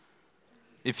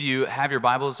If you have your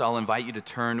Bibles, I'll invite you to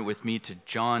turn with me to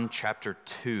John chapter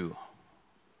 2.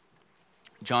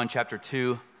 John chapter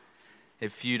 2.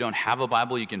 If you don't have a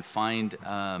Bible, you can find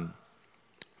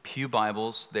Pew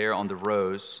Bibles there on the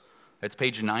rows. That's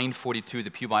page 942 of the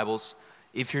Pew Bibles.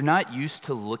 If you're not used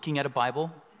to looking at a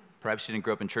Bible, perhaps you didn't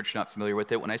grow up in church, you're not familiar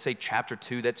with it. When I say chapter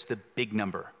 2, that's the big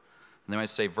number. And then when I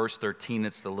say verse 13,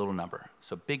 that's the little number.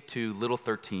 So big 2, little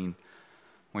 13.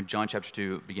 We're in John chapter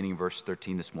 2, beginning verse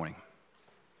 13 this morning.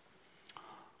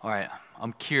 All right,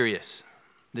 I'm curious.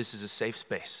 This is a safe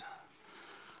space.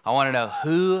 I want to know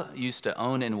who used to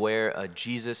own and wear a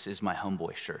Jesus is my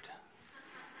homeboy shirt.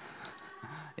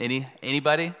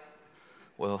 Anybody?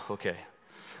 Well, okay.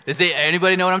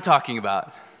 Anybody know what I'm talking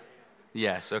about?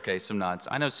 Yes, okay, some nods.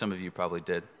 I know some of you probably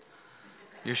did.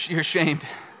 You're ashamed.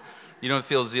 You don't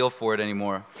feel zeal for it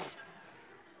anymore.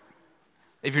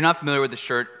 If you're not familiar with the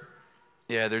shirt,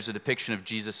 yeah, there's a depiction of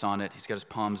Jesus on it. He's got his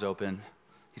palms open.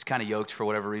 He's kind of yoked for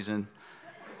whatever reason.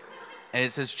 And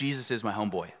it says, Jesus is my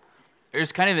homeboy.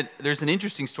 There's an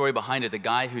interesting story behind it. The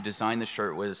guy who designed the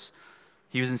shirt was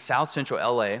in South Central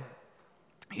LA.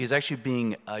 He was actually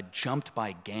being jumped by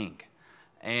a gang.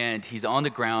 And he's on the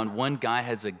ground. One guy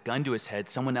has a gun to his head.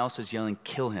 Someone else is yelling,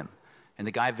 kill him. And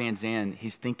the guy, Van Zandt,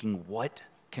 he's thinking, what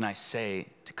can I say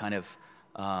to kind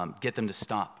of get them to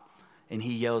stop? And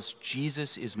he yells,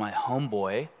 Jesus is my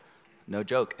homeboy. No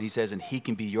joke. And he says, and he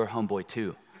can be your homeboy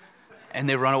too. And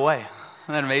they run away.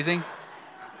 Isn't that amazing?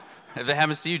 If it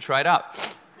happens to you, try it out.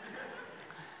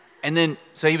 And then,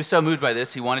 so he was so moved by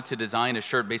this, he wanted to design a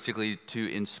shirt basically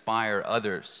to inspire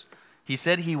others. He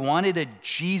said he wanted a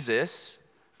Jesus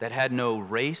that had no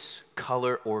race,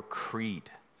 color, or creed.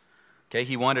 Okay,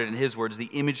 he wanted, in his words, the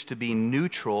image to be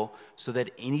neutral so that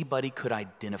anybody could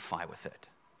identify with it.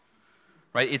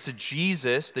 Right? It's a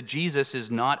Jesus. The Jesus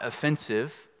is not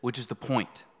offensive, which is the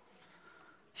point.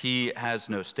 He has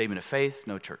no statement of faith,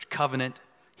 no church covenant.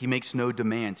 He makes no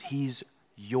demands. He's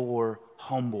your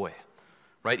homeboy,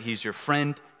 right? He's your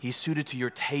friend. He's suited to your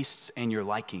tastes and your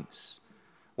likings.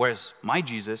 Whereas my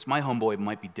Jesus, my homeboy,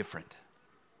 might be different.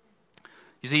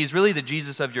 You see, he's really the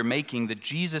Jesus of your making, the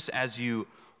Jesus as you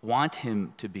want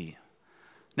him to be.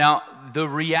 Now, the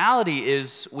reality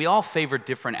is we all favor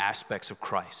different aspects of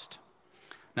Christ.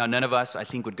 Now, none of us, I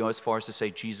think, would go as far as to say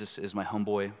Jesus is my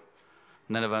homeboy.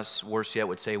 None of us, worse yet,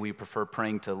 would say we prefer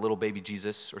praying to little baby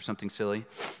Jesus or something silly.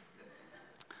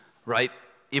 Right?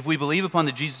 If we believe upon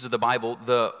the Jesus of the Bible,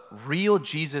 the real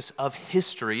Jesus of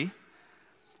history,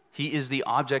 he is the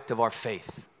object of our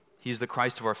faith. He's the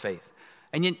Christ of our faith.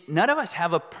 And yet, none of us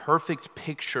have a perfect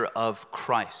picture of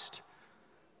Christ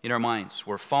in our minds.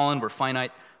 We're fallen, we're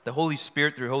finite. The Holy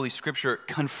Spirit, through Holy Scripture,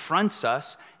 confronts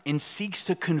us and seeks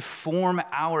to conform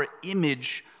our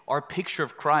image, our picture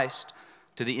of Christ,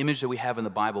 to the image that we have in the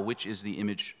Bible, which is the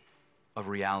image of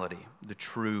reality, the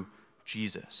true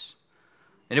Jesus.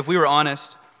 And if we were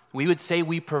honest, we would say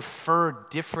we prefer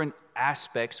different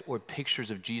aspects or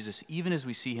pictures of Jesus, even as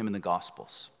we see him in the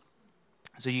Gospels.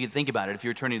 So you can think about it. If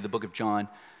you're turning to the book of John,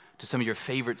 to some of your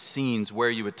favorite scenes, where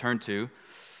you would turn to.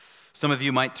 Some of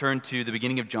you might turn to the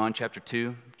beginning of John chapter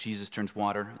 2. Jesus turns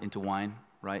water into wine,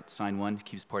 right? Sign 1,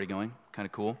 keeps the party going. Kind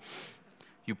of cool.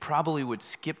 You probably would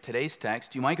skip today's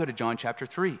text. You might go to John chapter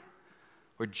 3,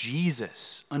 where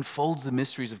Jesus unfolds the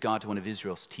mysteries of God to one of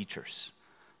Israel's teachers,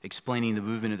 explaining the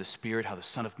movement of the Spirit, how the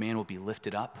Son of Man will be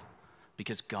lifted up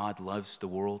because God loves the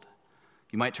world.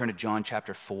 You might turn to John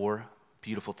chapter 4,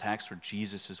 beautiful text where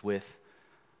Jesus is with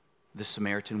the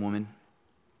Samaritan woman,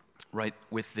 right,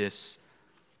 with this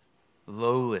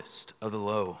lowest of the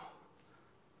low.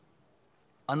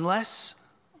 Unless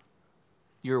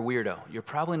you're a weirdo, you're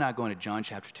probably not going to John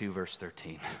chapter 2, verse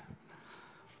 13.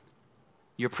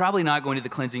 You're probably not going to the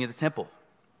cleansing of the temple.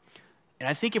 And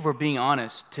I think if we're being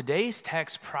honest, today's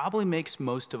text probably makes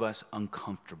most of us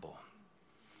uncomfortable.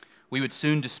 We would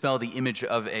soon dispel the image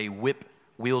of a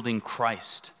whip-wielding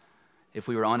Christ. If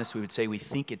we were honest, we would say we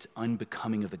think it's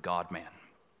unbecoming of the God-man.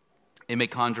 It may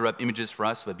conjure up images for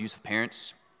us of abusive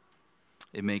parents.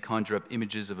 It may conjure up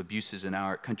images of abuses in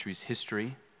our country's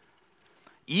history.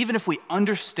 Even if we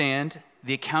understand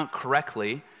the account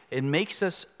correctly, it makes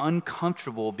us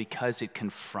uncomfortable because it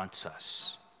confronts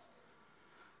us.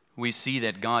 We see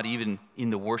that God, even in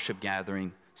the worship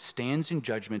gathering, stands in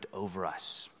judgment over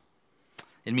us.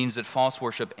 It means that false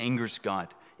worship angers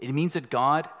God. It means that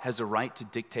God has a right to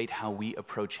dictate how we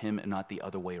approach him and not the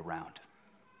other way around.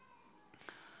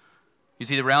 You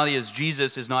see, the reality is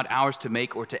Jesus is not ours to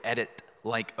make or to edit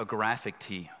like a graphic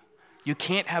tee. You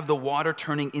can't have the water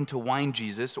turning into wine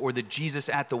Jesus or the Jesus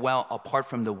at the well apart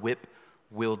from the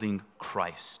whip-wielding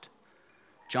Christ.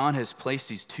 John has placed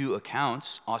these two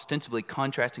accounts, ostensibly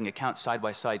contrasting accounts side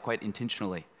by side quite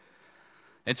intentionally.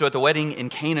 And so at the wedding in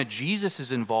Cana, Jesus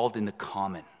is involved in the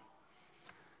common.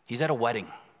 He's at a wedding,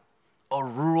 a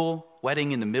rural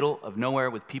wedding in the middle of nowhere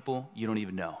with people you don't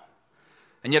even know.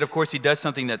 And yet, of course, he does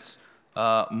something that's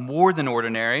more than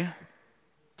ordinary.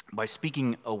 By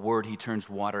speaking a word, he turns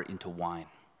water into wine.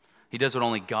 He does what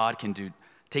only God can do,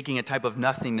 taking a type of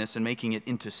nothingness and making it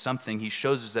into something. He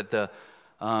shows us that the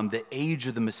age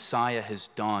of the Messiah has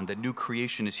dawned, that new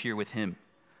creation is here with him.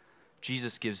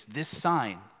 Jesus gives this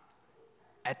sign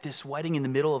at this wedding in the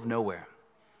middle of nowhere,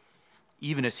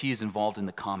 even as he is involved in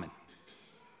the common.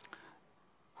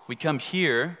 We come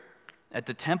here at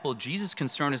the temple. Jesus'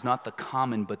 concern is not the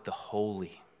common, but the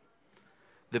holy,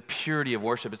 the purity of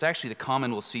worship. It's actually the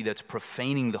common we'll see that's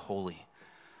profaning the holy.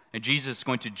 And Jesus is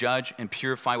going to judge and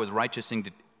purify with righteous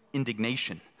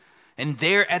indignation. And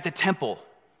there at the temple,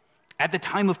 at the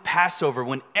time of Passover,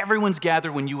 when everyone's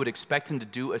gathered, when you would expect him to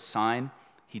do a sign,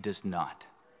 he does not.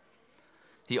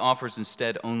 He offers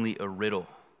instead only a riddle.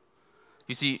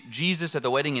 You see, Jesus at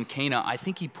the wedding in Cana, I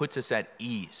think he puts us at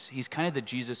ease. He's kind of the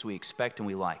Jesus we expect and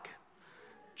we like.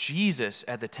 Jesus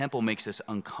at the temple makes us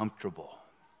uncomfortable.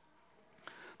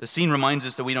 The scene reminds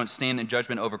us that we don't stand in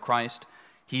judgment over Christ.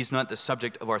 He's not the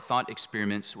subject of our thought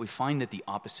experiments. We find that the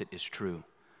opposite is true.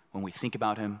 When we think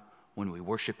about him, when we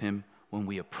worship him, when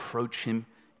we approach him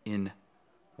in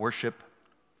worship,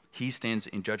 he stands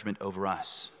in judgment over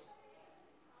us.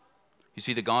 You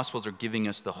see, the Gospels are giving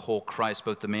us the whole Christ,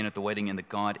 both the man at the wedding and the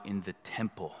God in the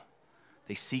temple.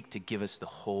 They seek to give us the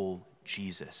whole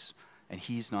Jesus, and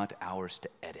he's not ours to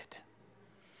edit.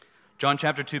 John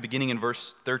chapter 2, beginning in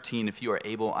verse 13, if you are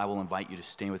able, I will invite you to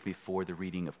stand with me for the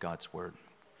reading of God's word.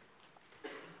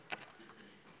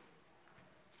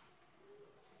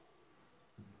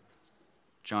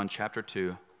 John chapter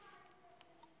 2,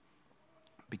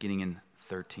 beginning in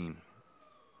 13.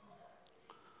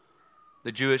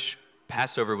 The Jewish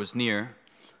Passover was near,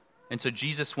 and so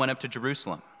Jesus went up to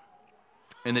Jerusalem.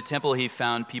 In the temple, he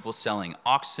found people selling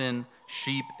oxen,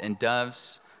 sheep, and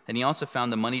doves, and he also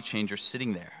found the money changers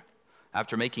sitting there.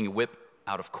 After making a whip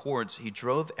out of cords, he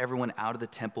drove everyone out of the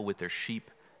temple with their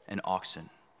sheep and oxen.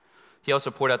 He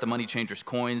also poured out the money changers'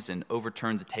 coins and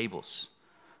overturned the tables.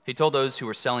 He told those who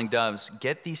were selling doves,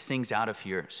 "Get these things out of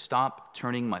here. Stop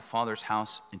turning my Father's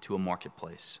house into a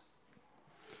marketplace."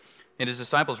 And his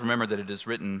disciples remembered that it is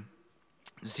written,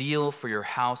 "Zeal for your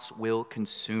house will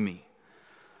consume me."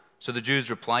 So the Jews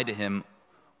replied to him,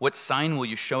 "What sign will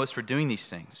you show us for doing these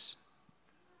things?"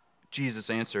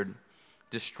 Jesus answered,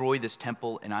 "Destroy this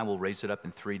temple, and I will raise it up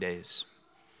in 3 days."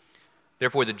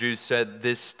 Therefore the Jews said,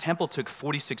 "This temple took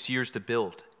 46 years to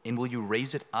build, and will you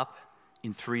raise it up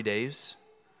in 3 days?"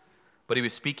 But he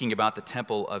was speaking about the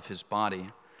temple of his body.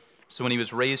 So when he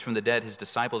was raised from the dead, his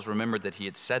disciples remembered that he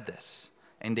had said this,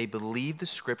 and they believed the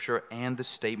scripture and the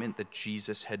statement that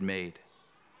Jesus had made.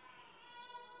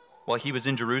 While he was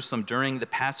in Jerusalem during the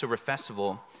Passover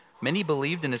festival, many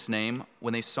believed in his name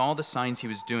when they saw the signs he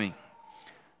was doing.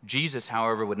 Jesus,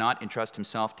 however, would not entrust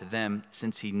himself to them,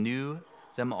 since he knew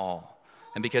them all,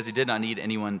 and because he did not need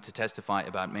anyone to testify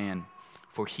about man,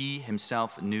 for he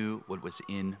himself knew what was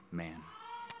in man.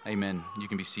 Amen. You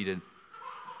can be seated.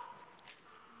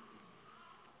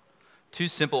 Two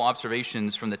simple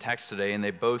observations from the text today, and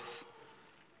they both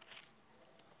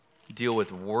deal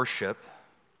with worship.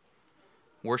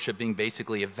 Worship being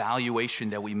basically a valuation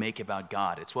that we make about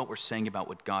God. It's what we're saying about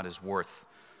what God is worth.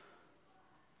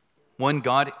 One,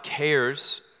 God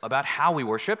cares about how we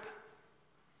worship.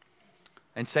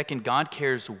 And second, God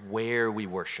cares where we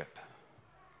worship.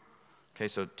 Okay,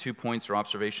 so 2 points or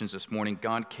observations this morning.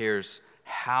 God cares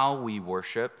how we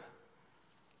worship,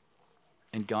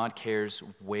 and God cares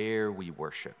where we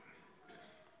worship.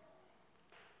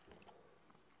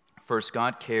 First,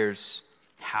 God cares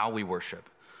how we worship.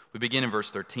 We begin in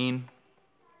verse 13.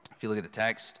 If you look at the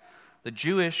text, the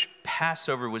Jewish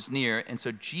Passover was near, and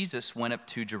so Jesus went up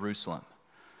to Jerusalem.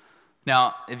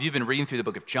 Now, if you've been reading through the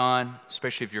book of John,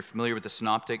 especially if you're familiar with the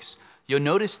synoptics, you'll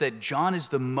notice that John is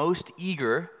the most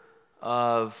eager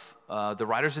of the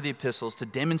writers of the epistles to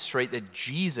demonstrate that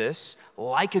Jesus,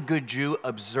 like a good Jew,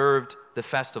 observed the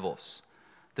festivals.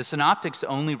 The synoptics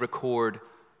only record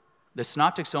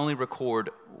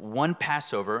one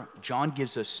Passover. John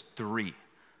gives us 3.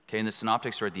 Okay, and the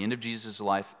synoptics are at the end of Jesus'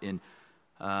 life. In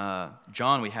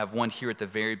John, we have one here at the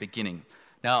very beginning.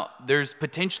 Now, there's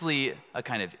potentially a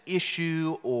kind of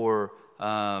issue or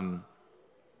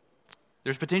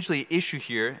there's potentially an issue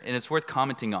here, and it's worth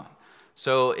commenting on.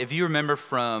 So if you remember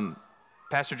from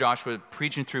Pastor Joshua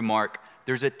preaching through Mark,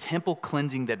 there's a temple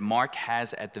cleansing that Mark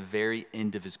has at the very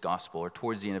end of his gospel, or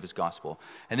towards the end of his gospel.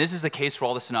 And this is the case for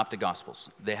all the synoptic gospels.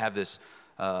 They have this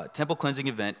temple cleansing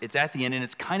event. It's at the end, and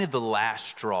it's kind of the last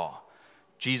straw.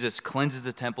 Jesus cleanses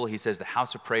the temple. He says the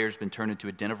house of prayer has been turned into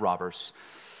a den of robbers.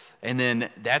 And then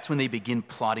that's when they begin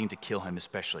plotting to kill him,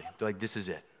 especially. They're like, this is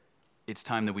it. It's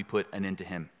time that we put an end to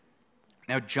him.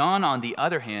 Now, John, on the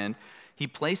other hand, he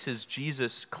places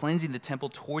Jesus cleansing the temple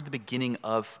toward the beginning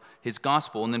of his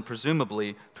gospel, and then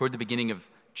presumably toward the beginning of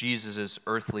Jesus'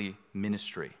 earthly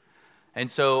ministry.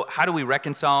 And so how do we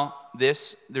reconcile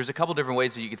this? There's a couple different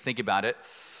ways that you could think about it.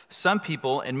 Some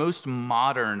people, and most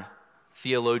modern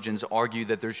theologians, argue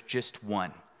that there's just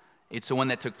one. It's the one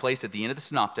that took place at the end of the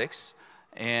Synoptics,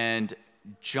 and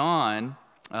John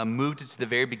moved it to the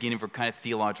very beginning for kind of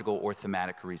theological or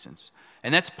thematic reasons.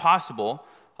 And that's possible.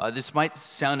 This might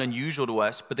sound unusual to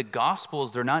us, but the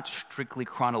Gospels, they're not strictly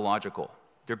chronological.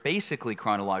 They're basically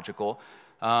chronological,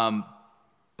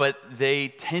 but they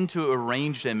tend to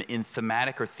arrange them in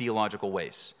thematic or theological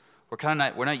ways. We're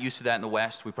not used to that in the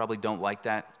West. We probably don't like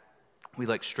that. We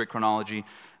like strict chronology.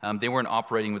 They weren't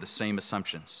operating with the same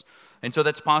assumptions. And so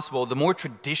that's possible. The more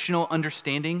traditional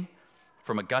understanding,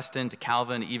 from Augustine to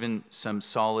Calvin, even some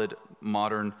solid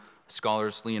modern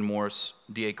scholars, Leon Morris,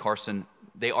 D.A. Carson,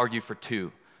 they argue for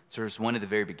two. So there's one at the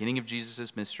very beginning of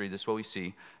Jesus' ministry, this is what we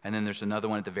see, and then there's another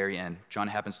one at the very end. John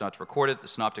happens not to record it. The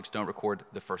Synoptics don't record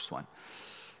the first one.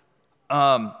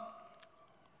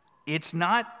 It's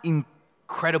not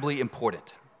incredibly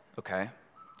important, okay?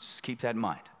 Just keep that in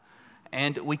mind.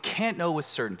 And we can't know with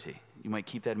certainty. You might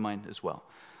keep that in mind as well.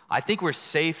 I think we're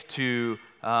safe to,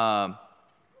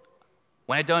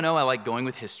 when I don't know, I like going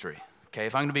with history. Okay,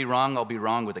 if I'm going to be wrong, I'll be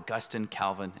wrong with Augustine,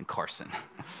 Calvin, and Carson.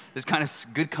 It's kind of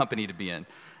good company to be in.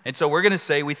 And so we're going to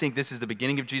say we think this is the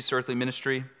beginning of Jesus' earthly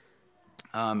ministry.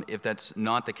 If that's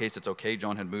not the case, it's okay.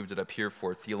 John had moved it up here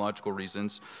for theological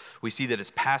reasons. We see that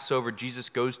it's Passover. Jesus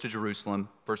goes to Jerusalem,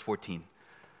 verse 14.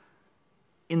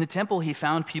 In the temple, he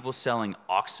found people selling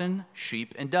oxen,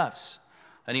 sheep, and doves.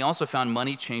 And he also found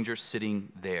money changers sitting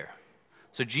there.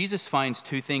 So Jesus finds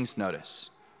two things, notice.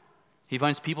 He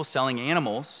finds people selling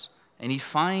animals, and he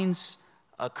finds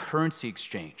a currency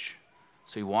exchange.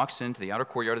 So he walks into the outer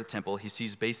courtyard of the temple. He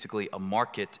sees basically a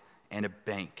market and a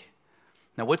bank.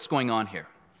 Now, what's going on here?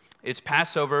 It's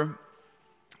Passover.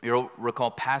 You'll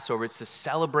recall Passover. It's the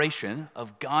celebration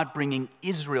of God bringing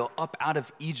Israel up out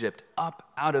of Egypt,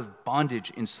 up out of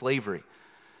bondage in slavery.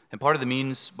 And part of the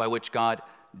means by which God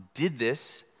did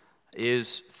this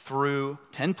is through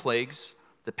 10 plagues.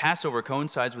 The Passover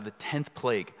coincides with the 10th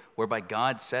plague, whereby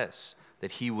God says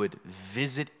that he would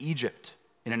visit Egypt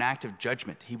in an act of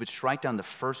judgment. He would strike down the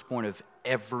firstborn of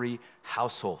every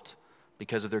household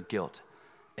because of their guilt,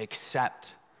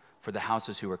 except for the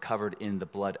houses who were covered in the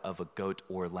blood of a goat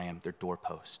or lamb, their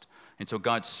doorpost. And so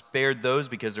God spared those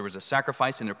because there was a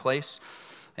sacrifice in their place.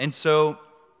 And so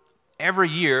every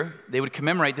year, they would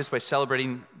commemorate this by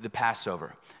celebrating the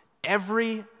Passover.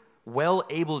 Every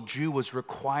well-able Jew was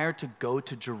required to go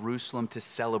to Jerusalem to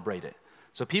celebrate it.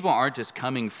 So people aren't just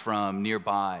coming from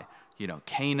nearby,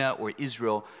 Cana or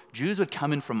Israel. Jews would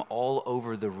come in from all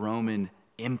over the Roman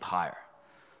Empire.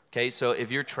 Okay, so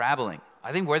if you're traveling,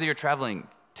 I think whether you're traveling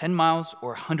 10 miles or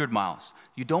 100 miles,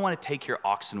 you don't want to take your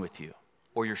oxen with you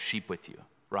or your sheep with you,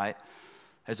 right?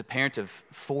 As a parent of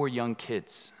 4 young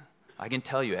kids, I can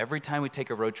tell you, every time we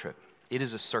take a road trip, it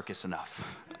is a circus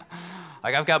enough.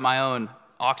 Like, I've got my own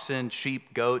oxen,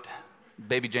 sheep, goat.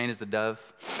 Baby Jane is the dove.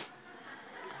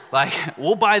 Like,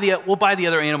 we'll buy the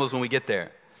other animals when we get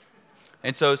there.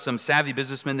 And so some savvy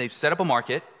businessmen, they've set up a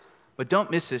market, but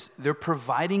don't miss this, they're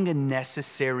providing a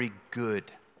necessary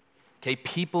good. Okay,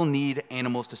 people need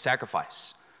animals to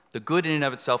sacrifice. The good in and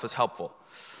of itself is helpful.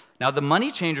 Now, the money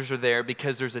changers are there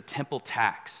because there's a temple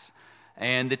tax.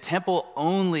 And the temple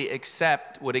only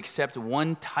would accept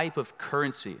one type of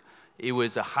currency. It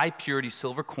was a high purity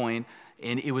silver coin,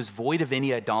 and it was void of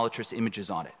any idolatrous images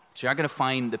on it. So you're not going to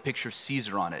find the picture of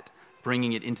Caesar on it,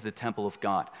 bringing it into the temple of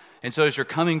God. And so as you're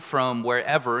coming from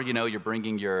wherever, you're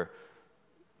bringing your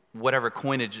whatever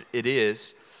coinage it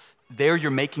is, there you're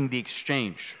making the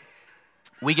exchange.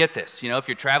 We get this. If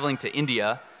you're traveling to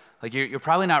India, like you're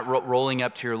probably not rolling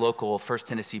up to your local First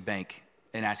Tennessee Bank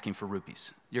and asking for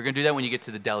rupees. You're going to do that when you get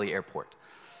to the Delhi airport.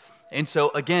 And so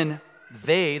again,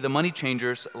 the money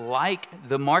changers, like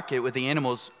the market with the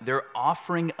animals, they're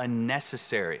offering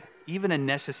even a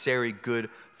necessary good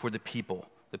for the people.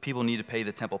 The people need to pay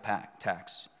the temple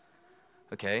tax.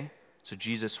 Okay? So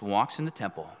Jesus walks in the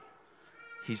temple.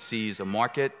 He sees a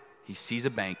market. He sees a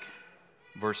bank.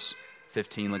 Verse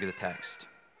 15, look at the text.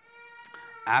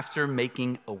 After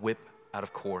making a whip out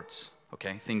of cords.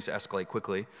 Okay, things escalate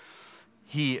quickly.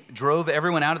 He drove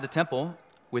everyone out of the temple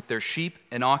with their sheep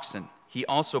and oxen. He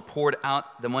also poured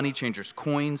out the money changers'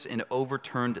 coins and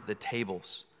overturned the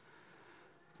tables.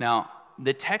 Now,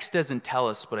 the text doesn't tell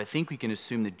us, but I think we can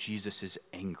assume that Jesus is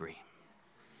angry.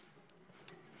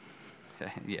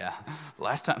 Yeah,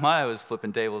 last time I was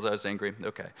flipping tables, I was angry.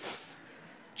 Okay.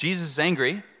 Jesus is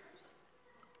angry,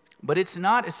 but it's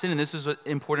not a sin, and this is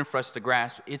important for us to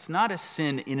grasp. It's not a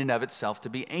sin in and of itself to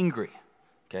be angry.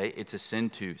 Okay, it's a sin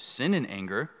to sin in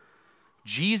anger.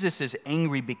 Jesus is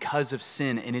angry because of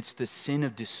sin, and it's the sin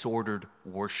of disordered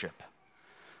worship.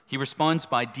 He responds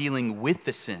by dealing with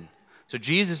the sin. So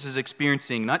Jesus is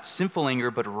experiencing not sinful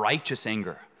anger, but righteous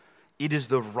anger. It is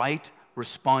the right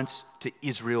response to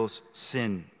Israel's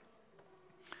sin.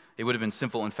 It would have been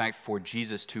sinful, in fact, for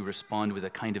Jesus to respond with a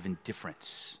kind of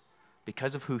indifference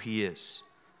because of who he is.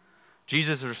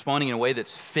 Jesus is responding in a way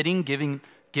that's fitting, given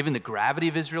the gravity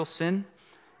of Israel's sin.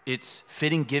 It's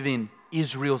fitting given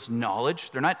Israel's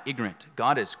knowledge. They're not ignorant.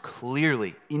 God has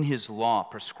clearly, in his law,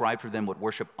 prescribed for them what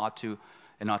worship ought to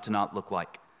and ought to not look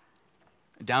like,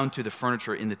 down to the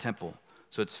furniture in the temple.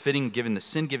 So it's fitting given the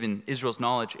sin, given Israel's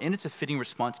knowledge, and it's a fitting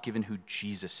response given who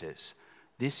Jesus is.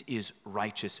 This is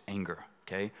righteous anger,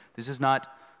 okay? This is not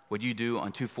what you do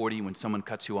on 240 when someone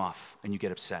cuts you off and you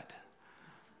get upset.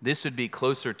 This would be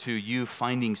closer to you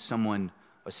finding someone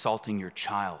assaulting your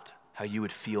child, how you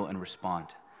would feel and respond.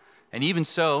 And even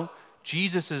so,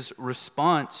 Jesus'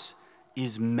 response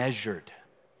is measured.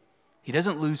 He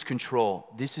doesn't lose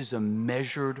control. This is a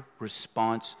measured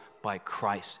response by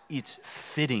Christ. It's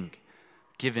fitting,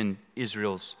 given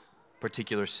Israel's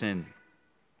particular sin.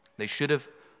 They should have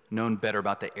known better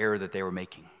about the error that they were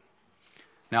making.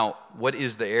 Now, what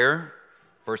is the error?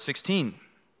 Verse 16.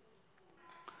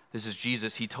 This is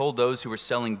Jesus. He told those who were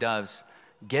selling doves,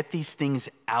 "Get these things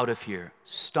out of here.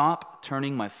 Stop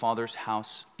turning my Father's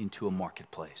house into a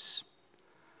marketplace."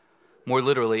 More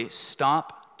literally,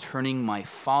 stop turning my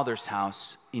Father's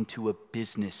house into a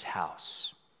business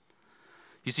house.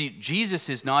 You see, Jesus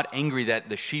is not angry that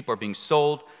the sheep are being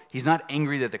sold. He's not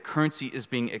angry that the currency is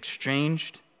being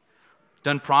exchanged.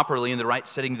 Done properly in the right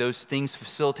setting, those things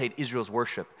facilitate Israel's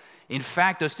worship. In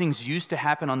fact, those things used to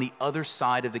happen on the other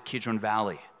side of the Kidron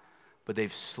Valley, but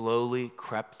they've slowly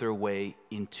crept their way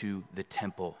into the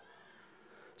temple.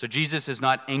 So Jesus is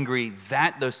not angry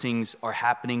that those things are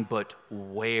happening, but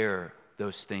where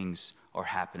those things are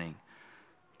happening.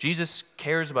 Jesus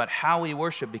cares about how we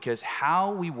worship because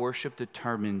how we worship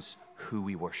determines who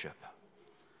we worship.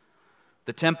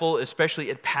 The temple,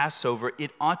 especially at Passover,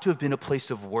 it ought to have been a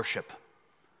place of worship,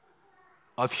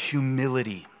 of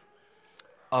humility,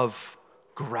 of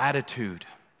gratitude,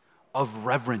 of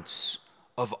reverence,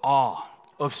 of awe,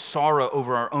 of sorrow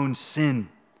over our own sin.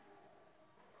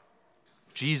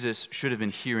 Jesus should have been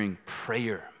hearing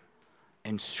prayer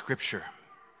and scripture.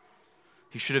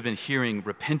 He should have been hearing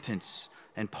repentance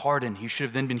and pardon. He should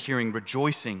have then been hearing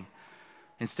rejoicing.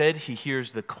 Instead, he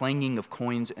hears the clanging of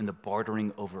coins and the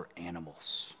bartering over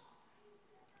animals.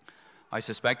 I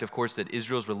suspect, of course, that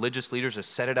Israel's religious leaders have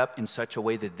set it up in such a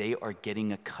way that they are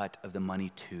getting a cut of the money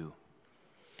too.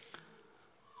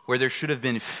 Where there should have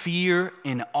been fear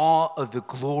and awe of the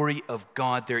glory of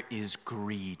God, there is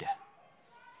greed.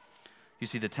 You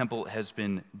see, the temple has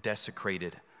been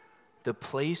desecrated. The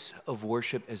place of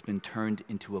worship has been turned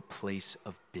into a place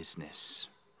of business.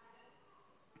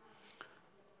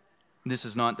 This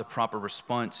is not the proper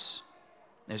response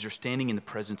as you're standing in the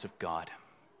presence of God.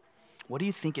 What do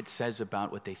you think it says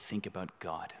about what they think about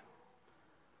God?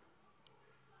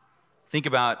 Think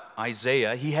about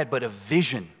Isaiah. He had but a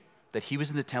vision that he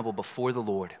was in the temple before the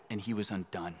Lord and he was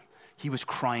undone. He was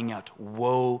crying out,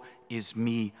 "Woe is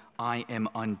me, I am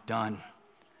undone."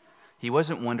 He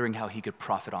wasn't wondering how he could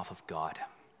profit off of God.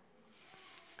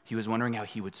 He was wondering how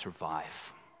he would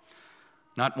survive.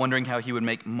 Not wondering how he would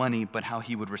make money, but how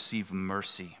he would receive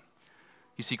mercy.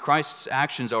 You see, Christ's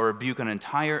actions are a rebuke on an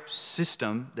entire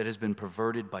system that has been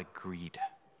perverted by greed.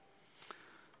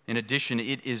 In addition,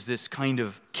 it is this kind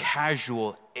of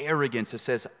casual arrogance that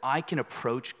says, I can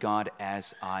approach God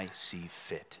as I see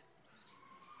fit.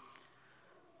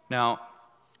 Now,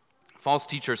 false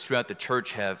teachers throughout the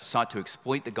church have sought to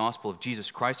exploit the gospel of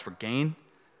Jesus Christ for gain.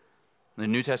 The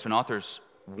New Testament authors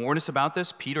warn us about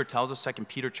this. Peter tells us, 2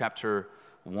 Peter chapter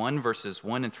 1, verses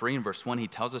 1 and 3. In verse 1, he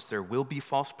tells us there will be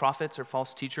false prophets or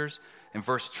false teachers. In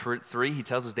verse 3, he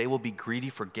tells us they will be greedy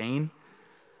for gain.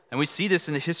 And we see this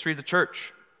in the history of the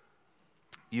church.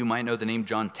 You might know the name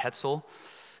John Tetzel.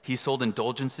 He sold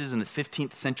indulgences in the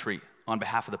 15th century on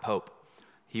behalf of the Pope.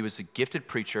 He was a gifted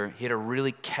preacher. He had a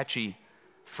really catchy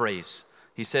phrase.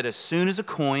 He said, as soon as a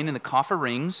coin in the coffer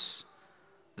rings,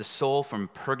 the the soul from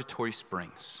purgatory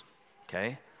springs.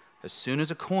 Okay? As soon as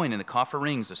a coin in the coffer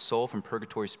rings, a soul from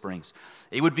purgatory springs.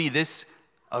 It would be this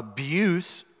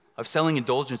abuse of selling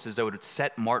indulgences that would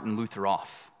set Martin Luther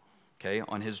off, okay,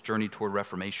 on his journey toward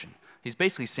Reformation. He's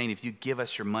basically saying, if you give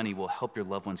us your money, we'll help your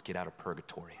loved ones get out of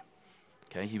purgatory.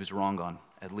 Okay? He was wrong on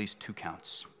at least 2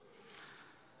 counts.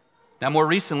 Now, more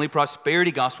recently,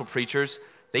 prosperity gospel preachers,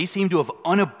 they seem to have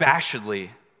unabashedly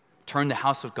turned the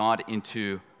house of God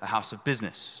into a house of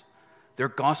business. Their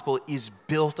gospel is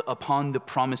built upon the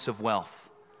promise of wealth.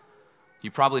 You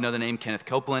probably know the name Kenneth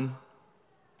Copeland,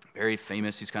 very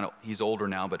famous. He's older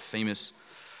now, but famous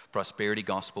prosperity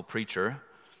gospel preacher.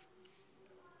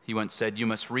 He once said, "You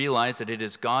must realize that it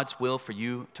is God's will for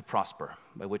you to prosper,"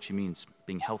 by which he means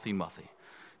being healthy and wealthy.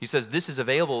 He says, "This is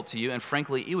available to you, and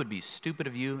frankly, it would be stupid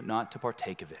of you not to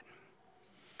partake of it."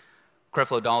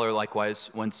 Creflo Dollar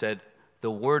likewise once said, "The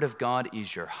word of God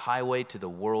is your highway to the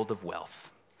world of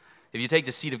wealth. If you take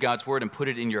the seed of God's word and put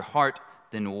it in your heart,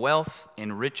 then wealth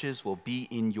and riches will be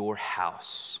in your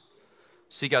house.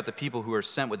 Seek out the people who are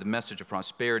sent with the message of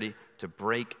prosperity to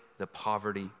break the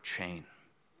poverty chain."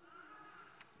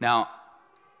 Now,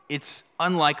 it's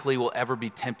unlikely we'll ever be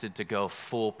tempted to go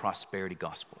full prosperity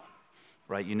gospel,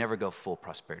 right? You never go full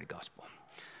prosperity gospel.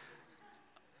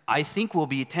 I think we'll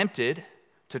be tempted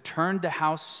to turn the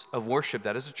house of worship,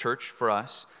 that is a church for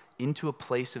us, into a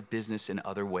place of business in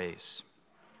other ways.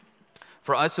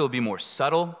 For us, it will be more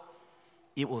subtle.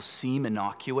 It will seem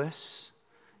innocuous.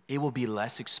 It will be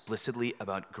less explicitly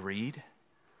about greed,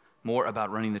 more about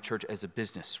running the church as a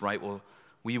business, right?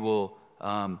 We will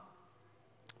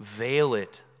veil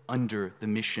it under the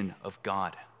mission of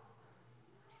God.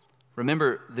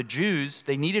 Remember, the Jews,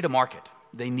 they needed a market.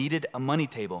 They needed a money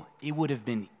table. It would have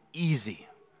been easy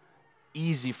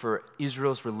for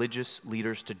Israel's religious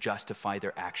leaders to justify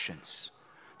their actions.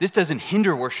 This doesn't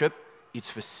hinder worship, it's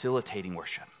facilitating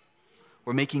worship.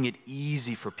 We're making it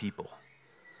easy for people.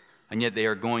 And yet they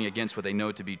are going against what they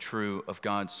know to be true of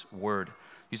God's word.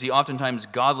 You see, oftentimes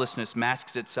godlessness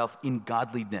masks itself in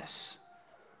godliness.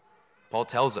 Paul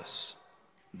tells us,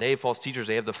 they, false teachers,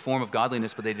 they have the form of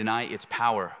godliness, but they deny its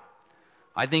power.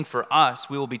 I think for us,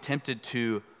 we will be tempted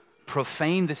to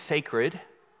profane the sacred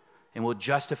and we'll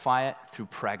justify it through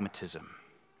pragmatism.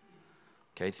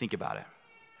 Okay, think about it.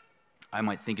 I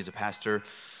might think as a pastor,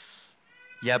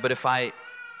 yeah, but if I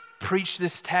preach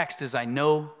this text as I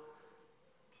know,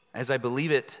 as I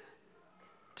believe it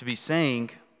to be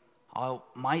saying, I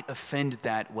might offend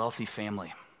that wealthy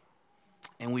family.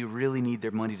 And we really need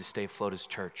their money to stay afloat as a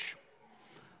church,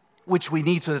 which we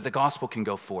need so that the gospel can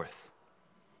go forth.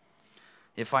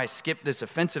 If I skip this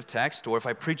offensive text, or if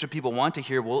I preach what people want to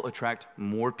hear, we'll attract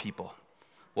more people.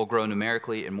 We'll grow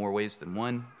numerically in more ways than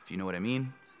one, if you know what I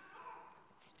mean.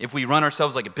 If we run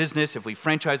ourselves like a business, if we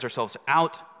franchise ourselves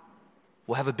out,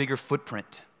 we'll have a bigger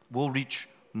footprint. We'll reach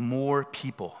more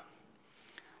people.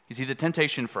 You see, the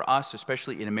temptation for us,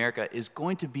 especially in America, is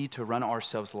going to be to run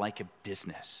ourselves like a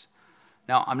business.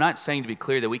 Now, I'm not saying, to be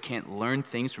clear, that we can't learn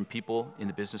things from people in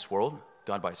the business world.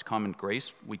 God, by his common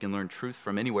grace, we can learn truth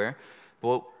from anywhere. But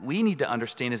what we need to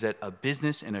understand is that a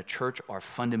business and a church are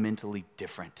fundamentally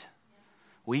different.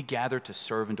 We gather to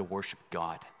serve and to worship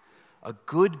God. A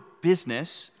good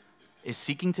business is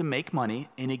seeking to make money,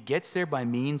 and it gets there by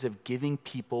means of giving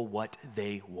people what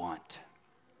they want.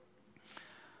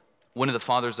 One of the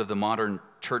fathers of the modern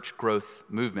church growth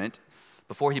movement,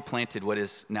 before he planted what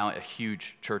is now a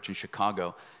huge church in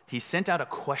Chicago, he sent out a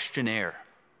questionnaire,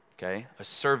 okay, a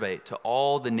survey to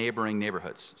all the neighboring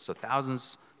neighborhoods, so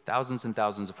thousands and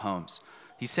thousands of homes.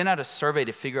 He sent out a survey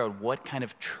to figure out what kind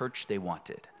of church they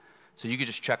wanted. So you could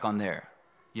just check on there,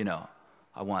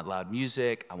 I want loud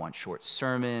music, I want short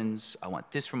sermons, I want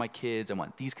this for my kids, I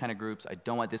want these kind of groups, I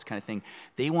don't want this kind of thing.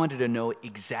 They wanted to know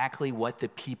exactly what the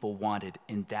people wanted,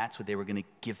 and that's what they were going to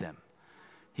give them.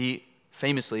 He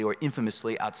famously or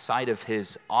infamously, outside of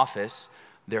his office,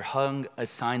 there hung a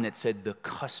sign that said, "The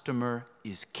customer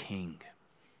is king."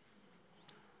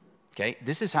 Okay,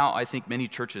 this is how I think many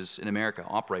churches in America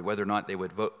operate, whether or not they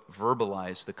would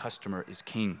verbalize the customer is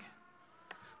king.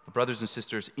 But brothers and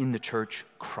sisters, in the church,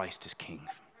 Christ is king.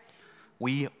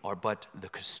 We are but the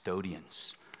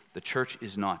custodians. The church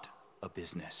is not a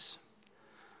business.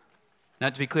 Now,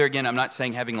 to be clear again, I'm not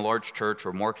saying having a large church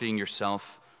or marketing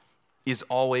yourself is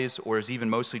always or is even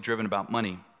mostly driven about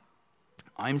money.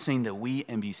 I'm saying that we,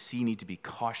 NBC, need to be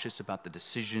cautious about the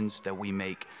decisions that we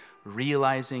make,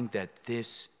 realizing that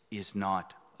this is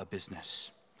not a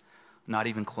business. Not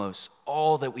even close.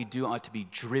 All that we do ought to be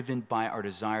driven by our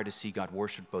desire to see God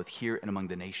worshiped both here and among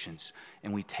the nations,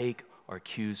 and we take our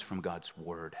cues from God's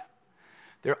word.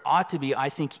 There ought to be, I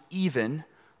think, even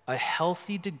a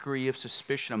healthy degree of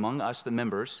suspicion among us, the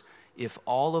members, if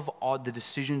all the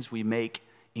decisions we make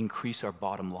increase our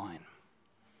bottom line.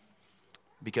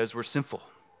 Because we're sinful,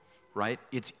 right?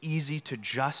 It's easy to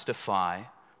justify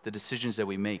the decisions that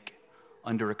we make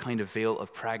under a kind of veil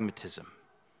of pragmatism.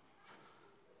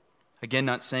 Again,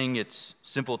 not saying it's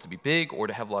simple to be big or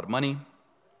to have a lot of money,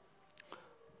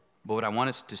 but what I want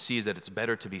us to see is that it's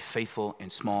better to be faithful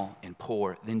and small and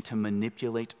poor than to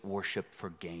manipulate worship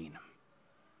for gain.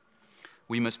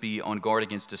 We must be on guard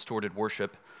against distorted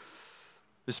worship,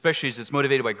 especially as it's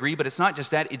motivated by greed, but it's not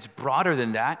just that, it's broader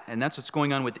than that, and that's what's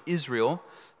going on with Israel.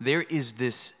 There is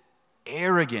this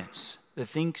arrogance that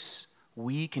thinks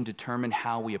we can determine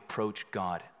how we approach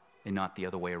God and not the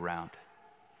other way around.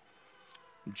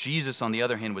 Jesus, on the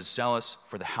other hand, was zealous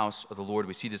for the house of the Lord.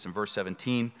 We see this in verse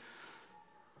 17.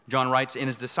 John writes, and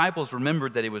his disciples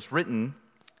remembered that it was written,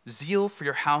 zeal for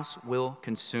your house will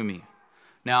consume me.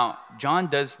 Now, John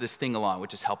does this thing a lot,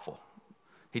 which is helpful.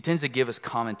 He tends to give us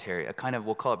commentary, a kind of,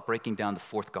 we'll call it breaking down the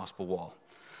fourth gospel wall.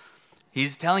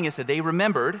 He's telling us that they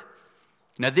remembered.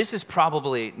 Now, this is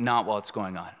probably not while it's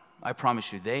going on. I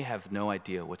promise you, they have no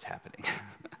idea what's happening.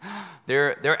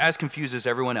 They're as confused as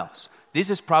everyone else. This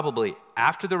is probably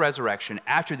after the resurrection,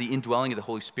 after the indwelling of the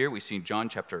Holy Spirit. We see in John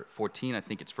chapter 14, I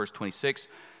think it's verse 26,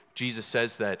 Jesus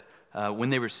says that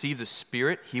when they receive the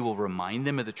Spirit, he will remind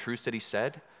them of the truths that he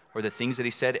said, or the things that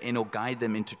he said, and he'll guide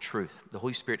them into truth. The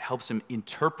Holy Spirit helps them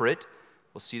interpret,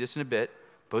 we'll see this in a bit,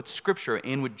 both Scripture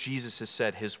and what Jesus has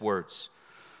said, his words.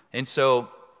 And so,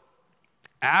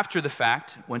 after the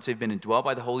fact, once they've been indwelt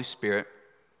by the Holy Spirit,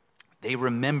 they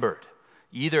remembered,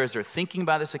 either as they're thinking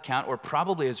about this account or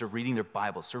probably as they're reading their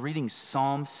Bibles. So reading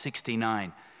Psalm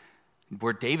 69,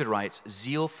 where David writes,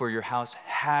 zeal for your house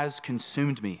has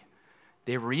consumed me.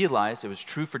 They realized it was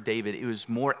true for David. It was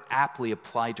more aptly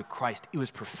applied to Christ. It was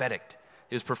prophetic.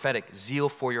 It was prophetic. Zeal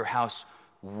for your house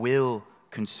will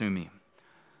consume me.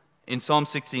 In Psalm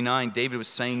 69, David was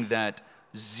saying that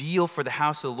zeal for the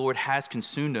house of the Lord has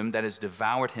consumed him, that has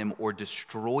devoured him or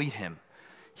destroyed him.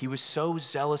 He was so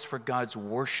zealous for God's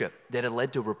worship that it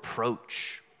led to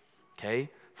reproach, okay?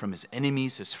 From his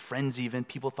enemies, his friends even.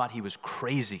 People thought he was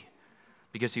crazy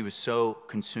because he was so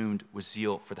consumed with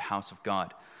zeal for the house of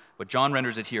God. But John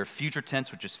renders it here, future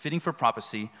tense, which is fitting for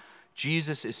prophecy.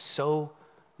 Jesus is so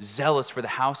zealous for the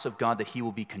house of God that he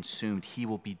will be consumed. He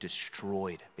will be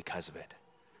destroyed because of it.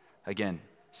 Again,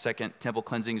 second temple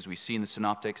cleansing, as we see in the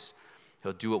synoptics.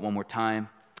 He'll do it one more time.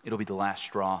 It'll be the last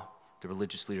straw. The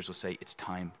religious leaders will say, it's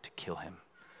time to kill him.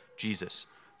 Jesus,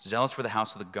 zealous for the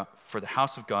house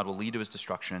of God, will lead to his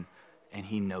destruction, and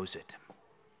he knows it.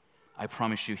 I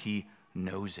promise you, he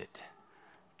knows it.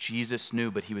 Jesus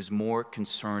knew, but he was more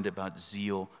concerned about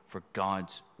zeal for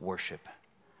God's worship.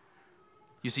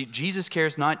 You see, Jesus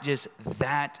cares not just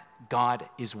that God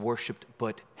is worshiped,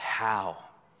 but how.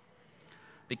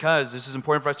 Because, this is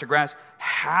important for us to grasp,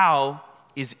 how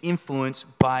is influenced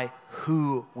by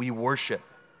who we worship.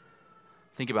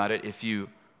 Think about it. If you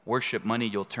worship money,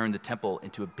 you'll turn the temple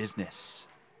into a business.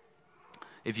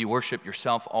 If you worship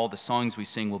yourself, all the songs we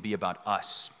sing will be about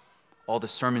us. All the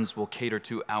sermons will cater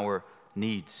to our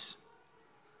needs.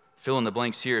 Fill in the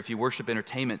blanks here. If you worship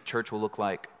entertainment, church will look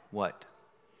like what?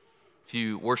 If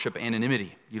you worship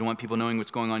anonymity, you don't want people knowing what's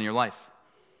going on in your life,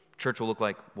 church will look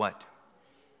like what?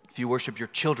 If you worship your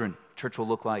children, church will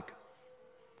look like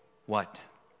what?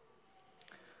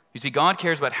 You see, God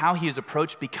cares about how he is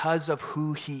approached because of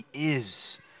who he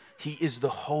is. He is the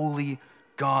holy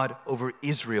God over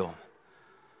Israel.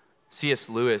 C.S.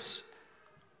 Lewis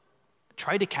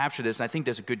tried to capture this, and I think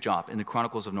does a good job in the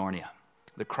Chronicles of Narnia.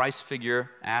 The Christ figure,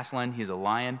 Aslan, he's a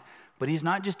lion, but he's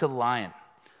not just a lion.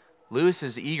 Lewis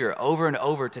is eager over and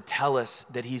over to tell us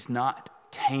that he's not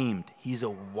tamed. He's a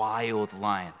wild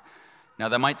lion. Now,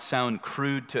 that might sound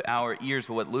crude to our ears,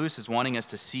 but what Lewis is wanting us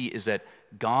to see is that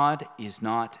God is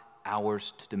not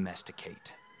ours to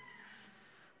domesticate.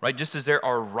 Right? Just as there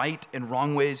are right and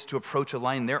wrong ways to approach a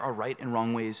lion, there are right and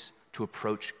wrong ways to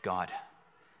approach God.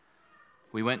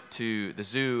 We went to the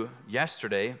zoo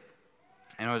yesterday,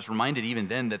 and I was reminded even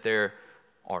then that there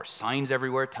are signs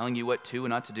everywhere telling you what to and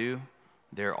not to do.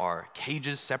 There are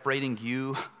cages separating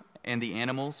you and the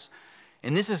animals.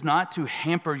 And this is not to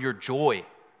hamper your joy.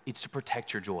 It's to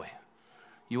protect your joy.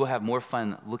 You will have more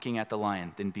fun looking at the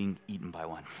lion than being eaten by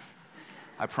one.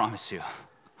 I promise you.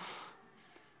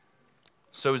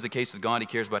 So is the case with God. He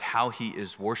cares about how he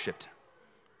is worshiped,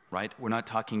 right? We're not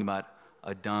talking about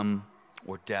a dumb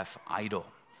or deaf idol.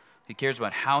 He cares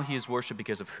about how he is worshiped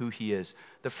because of who he is.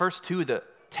 The first two of the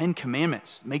 10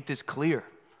 Commandments make this clear.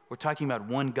 We're talking about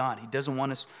one God. He doesn't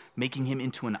want us making him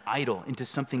into an idol, into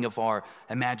something of our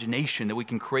imagination that we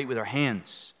can create with our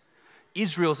hands.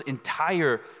 Israel's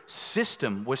entire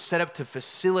system was set up to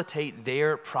facilitate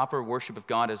their proper worship of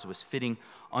God as it was fitting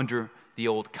under the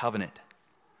old covenant.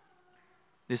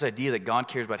 This idea that God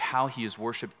cares about how he is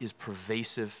worshiped is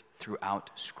pervasive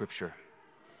throughout Scripture.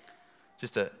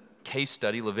 Just a case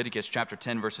study, Leviticus chapter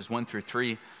 10, verses 1 through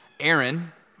 3.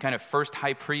 Aaron, kind of first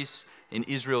high priest in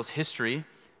Israel's history,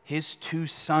 his two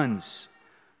sons,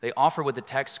 they offer what the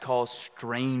text calls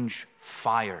strange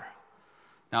fire.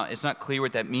 Now, it's not clear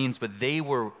what that means, but they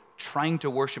were trying to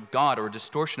worship God or a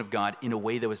distortion of God in a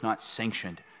way that was not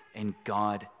sanctioned, and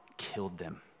God killed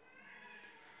them.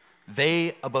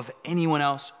 They, above anyone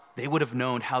else, they would have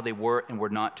known how they were and were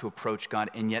not to approach God,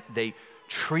 and yet they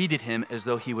treated him as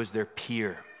though he was their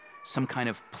peer, some kind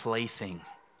of plaything,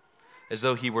 as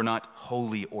though he were not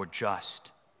holy or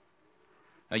just.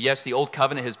 Now, yes, the old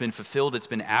covenant has been fulfilled, it's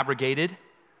been abrogated,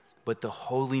 but the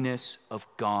holiness of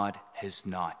God has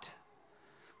not.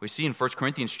 We see in 1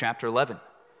 Corinthians chapter 11,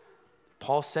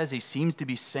 Paul says he seems to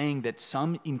be saying that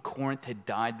some in Corinth had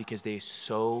died because they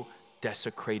so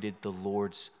desecrated the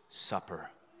Lord's Supper.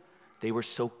 They were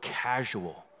so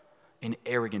casual and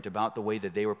arrogant about the way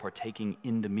that they were partaking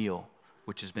in the meal,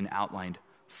 which has been outlined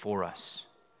for us.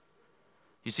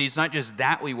 You see, it's not just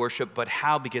that we worship, but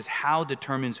how, because how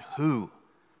determines who.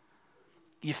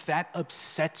 If that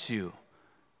upsets you,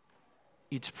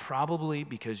 it's probably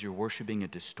because you're worshiping a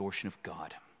distortion of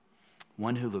God,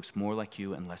 one who looks more like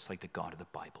you and less like the God of the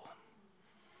Bible,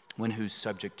 one who's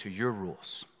subject to your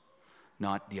rules,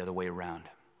 not the other way around.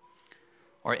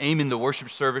 Our aim in the worship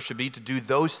service should be to do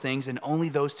those things and only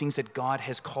those things that God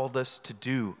has called us to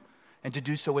do, and to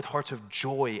do so with hearts of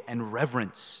joy and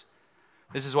reverence.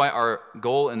 This is why our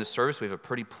goal in the service, we have a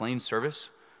pretty plain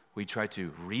service. We try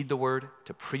to read the word,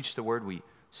 to preach the word, we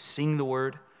sing the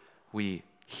word, we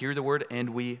hear the word,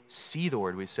 and we see the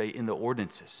word, we say in the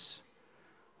ordinances.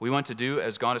 We want to do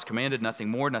as God has commanded, nothing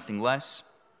more, nothing less.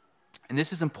 And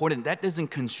this is important. That doesn't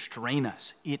constrain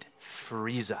us. It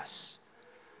frees us.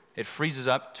 It frees us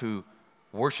up to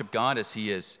worship God as he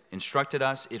has instructed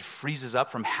us. It frees us up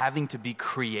from having to be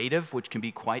creative, which can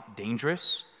be quite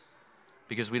dangerous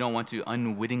because we don't want to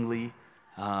unwittingly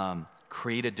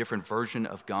create a different version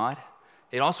of God.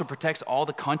 It also protects all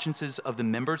the consciences of the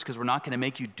members because we're not going to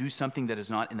make you do something that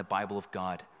is not in the Bible of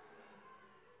God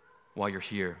while you're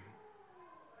here.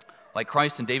 Like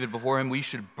Christ and David before him, we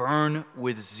should burn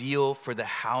with zeal for the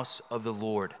house of the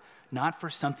Lord, not for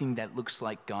something that looks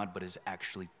like God but is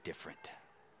actually different.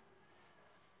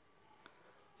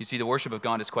 You see, the worship of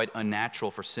God is quite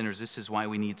unnatural for sinners. This is why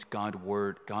we need God's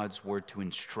word to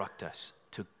instruct us,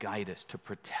 to guide us, to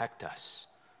protect us,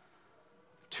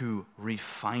 to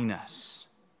refine us.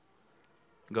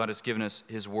 God has given us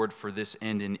his word for this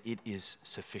end, and it is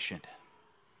sufficient.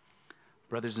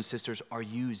 Brothers and sisters, are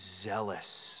you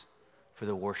zealous for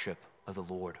the worship of the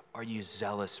Lord? Are you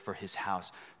zealous for his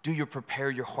house? Do you prepare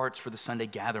your hearts for the Sunday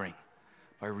gathering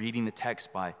by reading the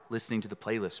text, by listening to the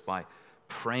playlist, by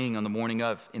praying on the morning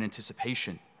of in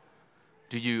anticipation?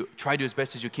 Do you try to, as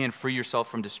best as you can, free yourself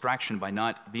from distraction by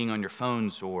not being on your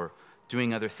phones or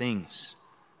doing other things?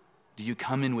 Do you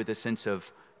come in with a sense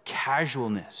of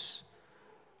casualness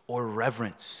or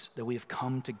reverence that we have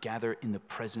come to gather in the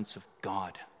presence of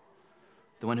God,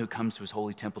 the one who comes to his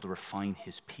holy temple to refine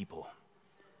his people?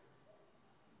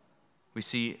 We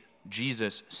see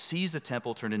Jesus sees the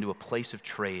temple turned into a place of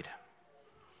trade.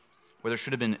 Where there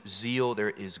should have been zeal, there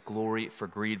is glory for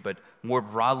greed. But more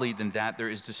broadly than that, there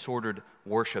is disordered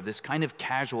worship. This kind of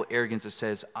casual arrogance that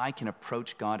says, I can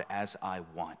approach God as I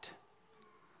want.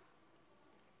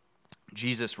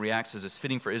 Jesus reacts as is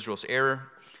fitting for Israel's error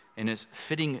and is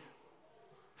fitting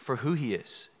for who he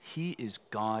is. He is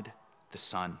God the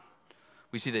Son.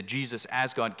 We see that Jesus,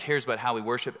 as God, cares about how we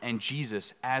worship, and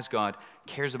Jesus, as God,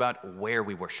 cares about where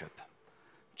we worship.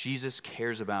 Jesus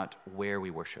cares about where we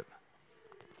worship.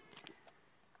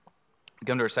 We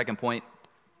come to our second point.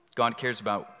 God cares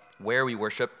about where we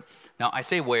worship. Now, I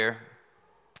say where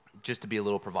just to be a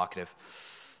little provocative.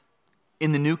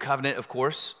 In the new covenant, of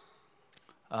course,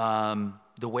 the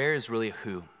where is really a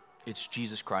who. It's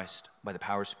Jesus Christ by the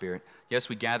power of Spirit. Yes,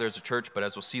 we gather as a church, but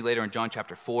as we'll see later in John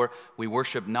chapter 4, we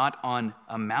worship not on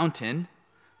a mountain,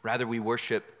 rather we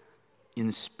worship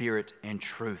in spirit and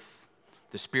truth.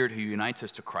 The Spirit who unites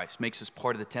us to Christ, makes us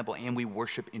part of the temple, and we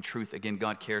worship in truth. Again,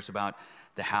 God cares about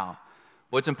the how.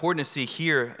 What's important to see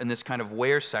here in this kind of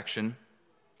where section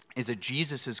is that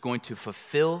Jesus is going to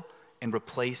fulfill and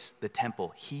replace the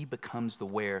temple. He becomes the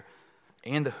where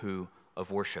and the who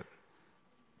of worship.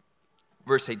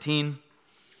 Verse 18,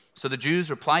 so the Jews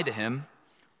replied to him,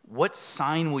 what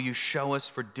sign will you show us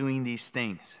for doing these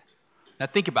things? Now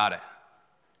think about it.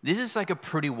 This is like a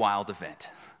pretty wild event.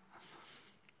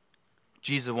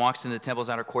 Jesus walks into the temple's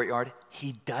outer courtyard.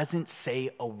 He doesn't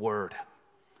say a word.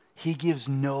 He gives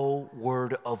no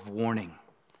word of warning.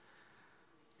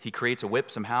 He creates a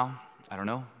whip somehow. I don't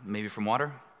know, maybe from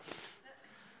water.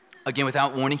 Again,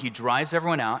 without warning, he drives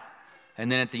everyone out.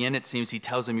 And then at the end, it seems he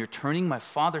tells them, you're turning my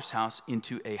Father's house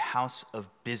into a house of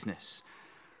business.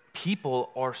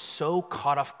 People are so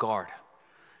caught off guard.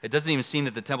 It doesn't even seem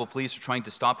that the temple police are trying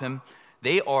to stop him.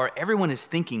 Everyone is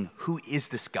thinking, who is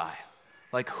this guy?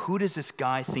 Like, who does this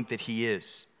guy think that he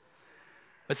is?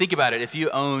 But think about it. If you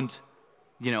owned,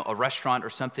 a restaurant or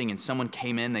something and someone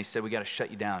came in, they said, we got to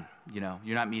shut you down. You're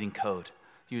not meeting code.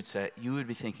 You would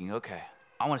be thinking, okay,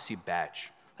 I want to see a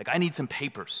badge. Like, I need some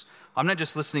papers. I'm not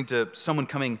just listening to someone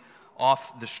coming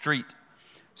off the street.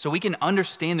 So we can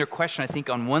understand their question, I think,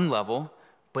 on one level,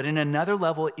 but in another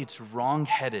level, it's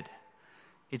wrong-headed.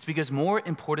 It's because more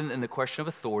important than the question of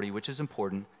authority, which is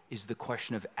important, is the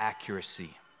question of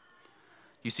accuracy.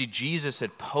 You see, Jesus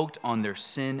had poked on their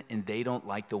sin, and they don't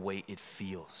like the way it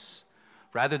feels.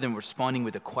 Rather than responding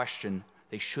with a question,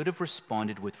 they should have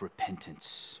responded with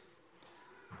repentance.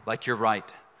 Like, you're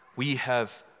right, we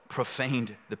have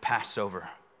profaned the Passover.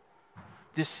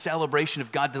 This celebration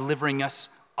of God delivering us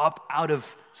up out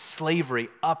of slavery,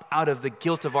 up out of the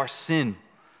guilt of our sin.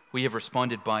 We have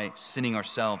responded by sinning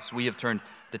ourselves. We have turned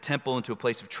the temple into a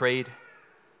place of trade.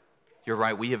 You're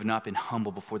right, we have not been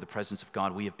humble before the presence of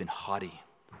God. We have been haughty.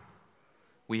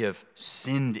 We have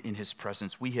sinned in his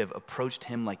presence. We have approached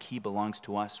him like he belongs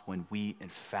to us when we, in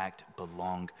fact,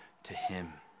 belong to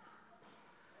him.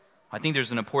 I think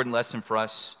there's an important lesson for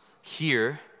us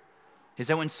here, is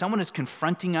that when someone is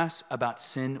confronting us about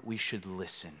sin, we should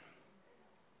listen.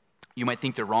 You might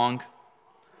think they're wrong.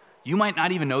 You might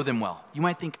not even know them well. You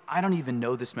might think, I don't even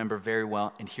know this member very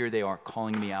well, and here they are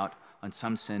calling me out on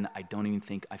some sin I don't even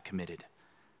think I've committed.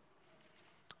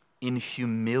 In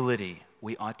humility,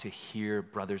 we ought to hear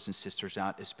brothers and sisters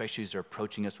out, especially as they're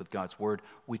approaching us with God's word,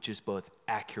 which is both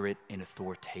accurate and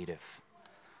authoritative.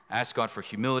 Ask God for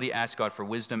humility, ask God for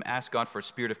wisdom, ask God for a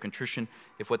spirit of contrition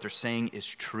if what they're saying is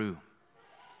true.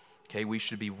 Okay, we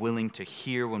should be willing to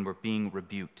hear when we're being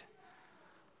rebuked.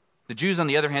 The Jews, on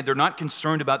the other hand, they're not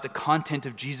concerned about the content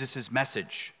of Jesus'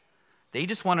 message. They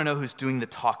just want to know who's doing the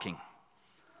talking.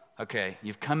 Okay,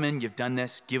 you've come in, you've done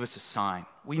this, give us a sign.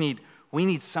 We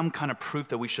need some kind of proof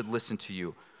that we should listen to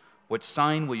you. What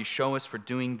sign will you show us for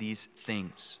doing these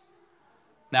things?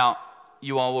 Now,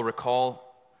 you all will recall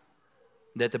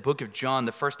that the book of John,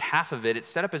 the first half of it, it's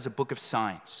set up as a book of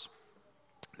signs.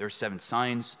 There are 7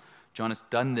 signs. John has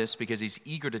done this because he's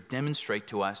eager to demonstrate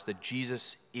to us that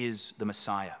Jesus is the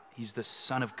Messiah. He's the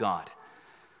Son of God.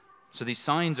 So these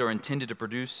signs are intended to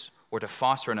produce, or to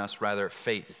foster in us, rather,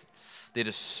 faith. They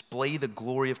display the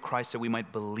glory of Christ that we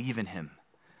might believe in him.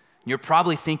 And you're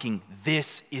probably thinking,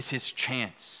 this is his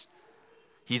chance.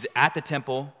 He's at the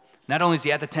temple. Not only is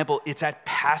he at the temple, it's at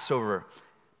Passover.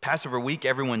 Passover week,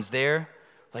 everyone's there.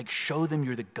 Like, show them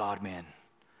you're the God-man.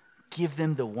 Give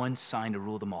them the one sign to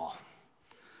rule them all.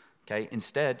 Okay,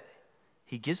 instead,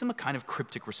 he gives them a kind of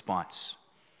cryptic response.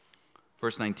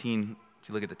 Verse 19, if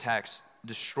you look at the text,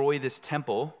 destroy this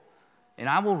temple, and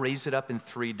I will raise it up in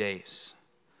 3 days.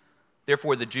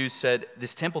 Therefore, the Jews said,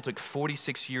 this temple took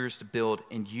 46 years to build,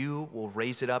 and you will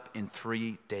raise it up in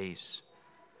 3 days.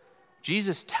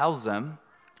 Jesus tells them,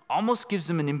 almost gives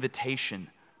them an invitation,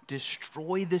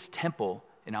 destroy this temple,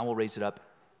 and I will raise it up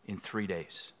in 3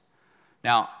 days.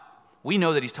 Now, we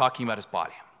know that he's talking about his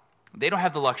body. They don't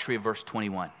have the luxury of verse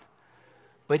 21.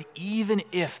 But even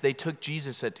if they took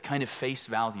Jesus at kind of face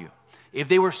value, if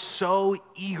they were so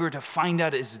eager to find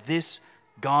out, is this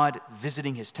God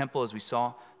visiting his temple, as we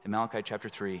saw in Malachi chapter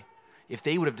 3, if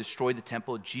they would have destroyed the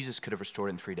temple, Jesus could have restored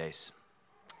it in 3 days.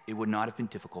 It would not have been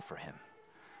difficult for him.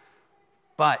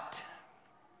 But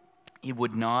it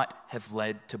would not have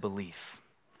led to belief.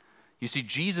 You see,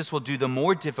 Jesus will do the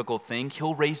more difficult thing.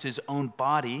 He'll raise his own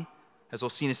body, as we'll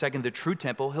see in a second, the true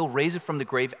temple. He'll raise it from the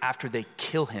grave after they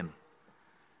kill him.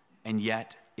 And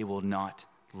yet, it will not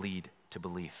lead to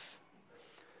belief.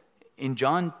 In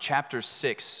John chapter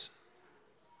 6,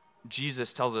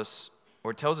 Jesus tells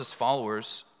his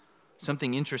followers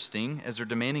something interesting as they're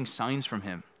demanding signs from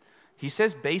him. He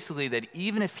says basically that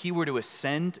even if he were to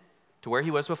ascend to where he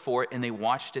was before and they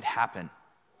watched it happen,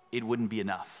 it wouldn't be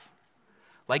enough.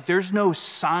 Like, there's no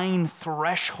sign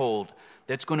threshold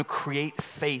that's going to create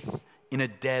faith in a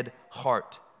dead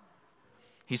heart.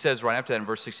 He says right after that in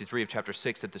verse 63 of chapter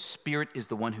 6 that the Spirit is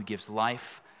the one who gives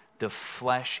life. The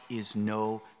flesh is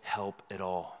no help at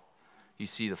all. You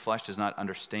see, the flesh does not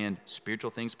understand spiritual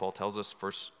things. Paul tells us,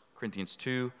 1 Corinthians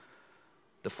 2,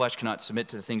 the flesh cannot submit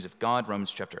to the things of God,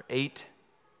 Romans chapter 8.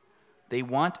 They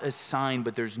want a sign,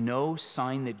 but there's no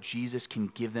sign that Jesus can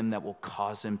give them that will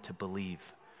cause them to believe.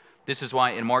 This is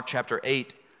why in Mark chapter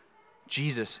 8,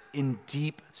 Jesus, in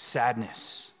deep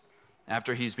sadness,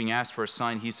 after he's being asked for a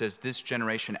sign, he says, this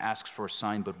generation asks for a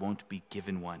sign but won't be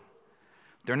given one.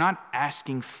 They're not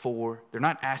asking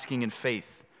in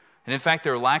faith. And in fact,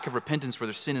 their lack of repentance for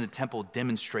their sin in the temple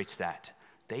demonstrates that.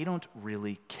 They don't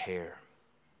really care.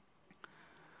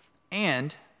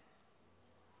 And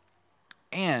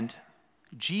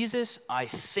Jesus, I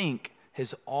think,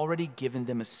 has already given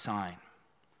them a sign.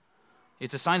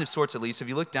 It's a sign of sorts, at least. If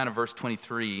you look down at verse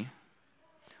 23,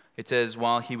 it says,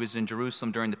 while he was in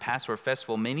Jerusalem during the Passover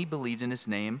festival, many believed in his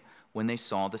name when they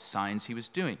saw the signs he was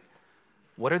doing.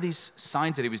 What are these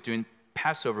signs that he was doing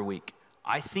Passover week?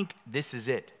 I think this is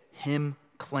it, him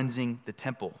cleansing the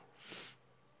temple.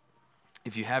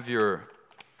 If you have your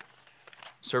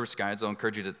service guides, I'll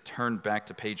encourage you to turn back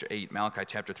to page 8, Malachi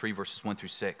chapter 3, verses 1 through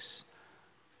 6.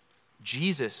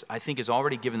 Jesus, I think, has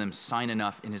already given them sign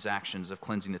enough in his actions of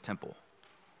cleansing the temple.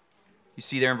 You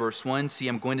see there in verse 1, see,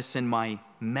 I'm going to send my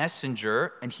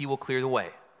messenger, and he will clear the way.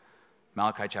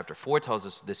 Malachi chapter 4 tells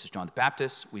us this is John the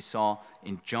Baptist. We saw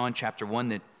in John chapter 1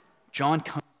 that John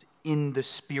comes in the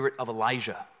spirit of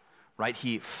Elijah, right?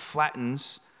 He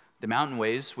flattens the mountain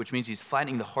ways, which means he's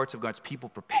flattening the hearts of God's people,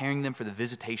 preparing them for the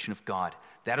visitation of God.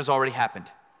 That has already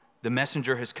happened. The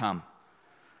messenger has come.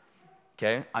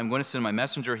 Okay, I'm going to send my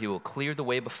messenger. He will clear the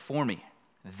way before me.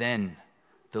 Then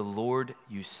the Lord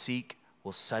you seek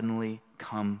will suddenly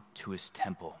come to his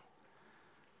temple.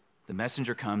 The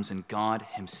messenger comes and God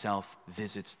himself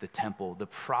visits the temple. The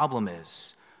problem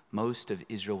is most of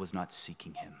Israel was not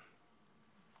seeking him.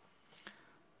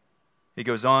 He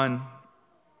goes on.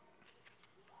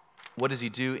 What does he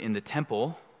do in the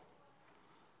temple?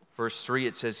 Verse 3,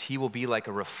 it says, he will be like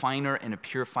a refiner and a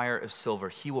purifier of silver.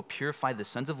 He will purify the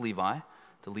sons of Levi,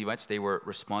 the Levites, they were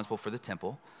responsible for the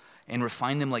temple, and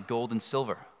refine them like gold and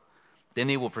silver. Then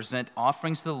they will present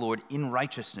offerings to the Lord in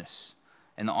righteousness,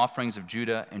 and the offerings of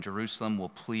Judah and Jerusalem will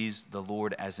please the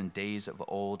Lord as in days of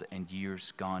old and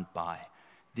years gone by.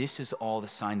 This is all the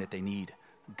sign that they need.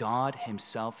 God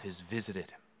himself has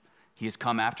visited. He has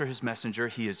come after his messenger.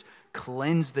 He has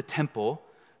cleansed the temple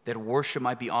that worship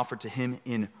might be offered to him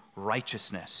in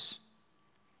righteousness.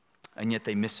 And yet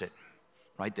they miss it,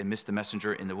 right? They miss the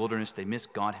messenger in the wilderness. They miss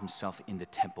God himself in the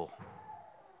temple.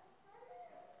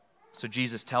 So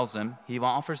Jesus tells them, he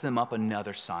offers them up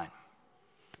another sign.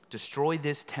 Destroy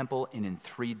this temple, and in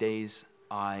 3 days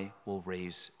I will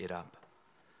raise it up.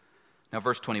 Now,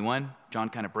 verse 21, John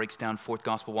kind of breaks down fourth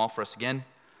gospel wall for us again.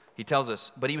 He tells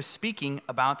us, but he was speaking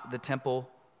about the temple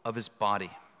of his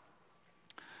body.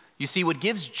 You see, what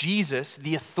gives Jesus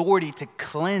the authority to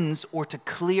cleanse or to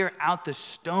clear out the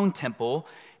stone temple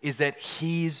is that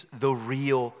he's the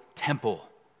real temple.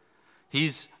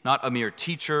 He's not a mere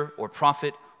teacher or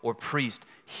prophet or priest.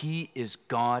 He is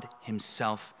God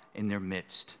himself in their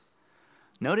midst.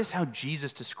 Notice how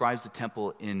Jesus describes the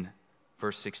temple in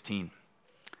verse 16.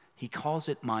 He calls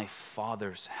it my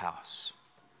Father's house.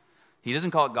 He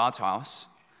doesn't call it God's house.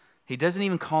 He doesn't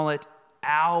even call it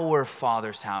our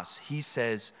Father's house. He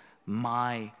says,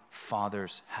 my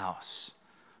Father's house.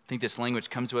 I think this language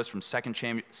comes to us from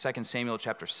 2 Samuel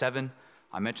chapter 7.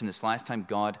 I mentioned this last time.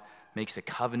 God makes a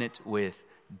covenant with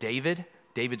David.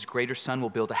 David's greater son will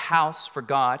build a house for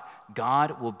God.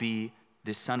 God will be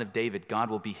the son of David. God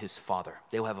will be his father.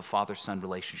 They will have a father-son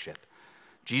relationship.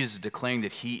 Jesus is declaring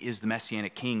that he is the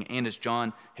Messianic king, and as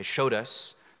John has showed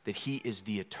us, that he is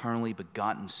the eternally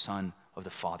begotten Son of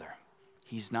the Father.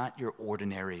 He's not your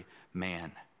ordinary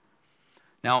man.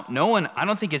 Now, no one, I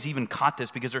don't think, has even caught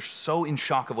this because they're so in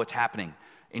shock of what's happening.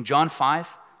 In John 5,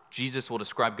 Jesus will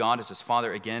describe God as his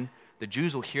Father again. The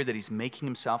Jews will hear that he's making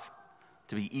himself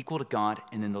to be equal to God,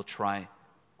 and then they'll try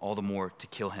all the more to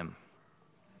kill him.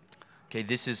 Okay,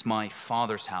 this is my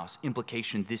Father's house.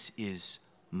 Implication, this is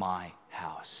my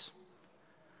house.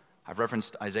 I've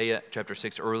referenced Isaiah chapter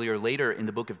 6 earlier. Later in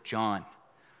the book of John,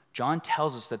 John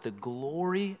tells us that the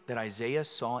glory that Isaiah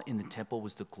saw in the temple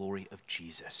was the glory of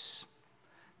Jesus.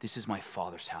 This is my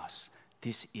Father's house.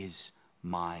 This is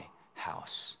my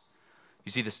house.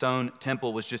 You see, the stone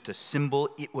temple was just a symbol.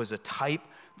 It was a type.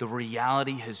 The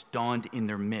reality has dawned in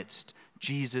their midst.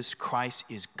 Jesus Christ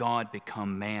is God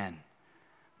become man.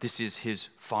 This is his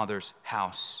Father's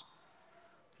house.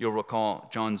 You'll recall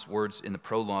John's words in the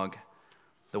prologue.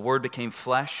 The Word became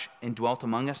flesh and dwelt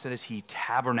among us, that is, he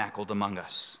tabernacled among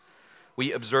us.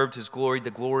 We observed his glory, the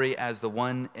glory as the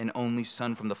one and only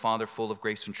Son from the Father, full of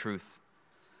grace and truth.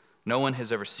 No one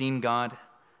has ever seen God,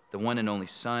 the one and only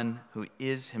Son, who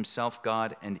is himself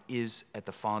God and is at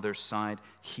the Father's side.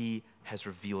 He has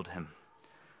revealed him.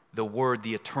 the Word,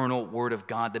 the eternal Word of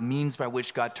God, the means by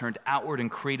which God turned outward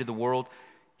and created the world,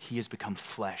 he has become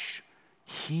flesh.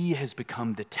 He has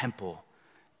become the temple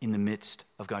in the midst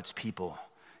of God's people.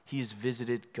 He has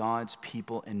visited God's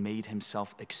people and made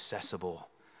himself accessible.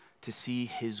 To see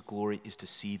his glory is to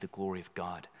see the glory of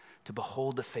God. To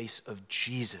behold the face of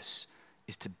Jesus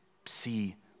is to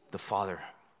see the Father.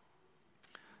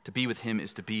 To be with him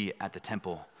is to be at the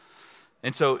temple.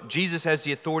 And so Jesus has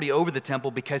the authority over the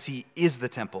temple because he is the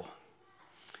temple.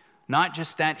 Not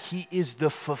just that, he is the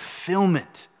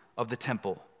fulfillment of the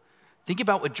temple. Think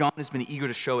about what John has been eager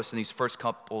to show us in these first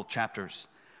couple chapters.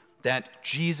 That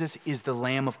Jesus is the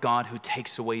Lamb of God who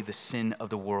takes away the sin of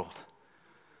the world.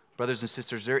 Brothers and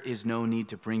sisters, there is no need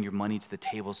to bring your money to the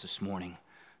tables this morning.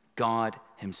 God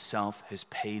himself has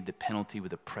paid the penalty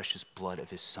with the precious blood of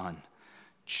his Son.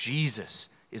 Jesus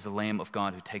is the Lamb of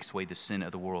God who takes away the sin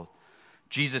of the world.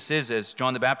 Jesus is, as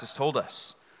John the Baptist told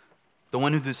us, the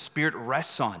one who the Spirit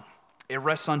rests on. It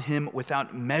rests on him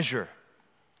without measure.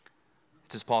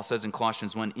 It's as Paul says in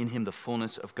Colossians 1, in him the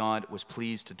fullness of God was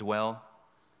pleased to dwell.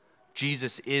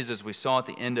 Jesus is, as we saw at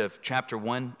the end of chapter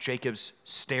 1, Jacob's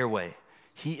stairway.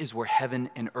 He is where heaven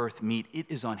and earth meet. It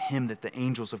is on him that the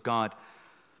angels of God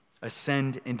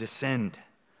ascend and descend.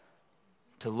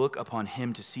 To look upon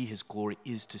him, to see his glory,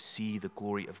 is to see the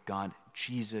glory of God.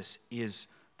 Jesus is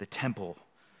the temple.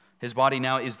 His body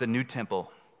now is the new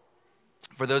temple.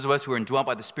 For those of us who are indwelt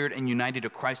by the Spirit and united to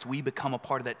Christ, we become a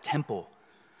part of that temple.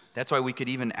 That's why we could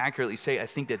even accurately say, I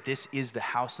think that this is the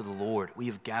house of the Lord. We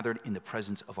have gathered in the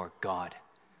presence of our God.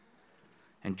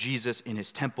 And Jesus in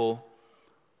his temple,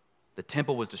 the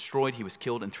temple was destroyed, he was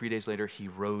killed, and 3 days later he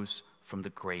rose from the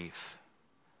grave.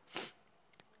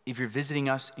 If you're visiting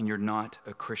us and you're not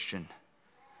a Christian,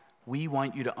 we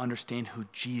want you to understand who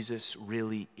Jesus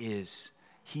really is.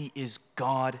 He is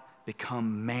God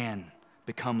become man,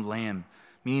 become lamb,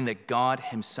 meaning that God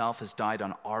himself has died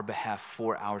on our behalf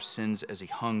for our sins as he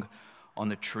hung on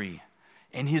the tree.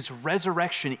 And his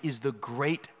resurrection is the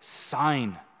great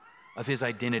sign of his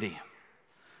identity.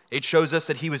 It shows us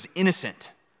that he was innocent,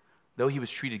 though he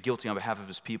was treated guilty on behalf of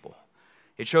his people.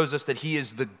 It shows us that he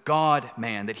is the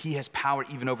God-man, that he has power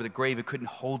even over the grave. It couldn't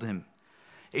hold him.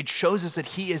 It shows us that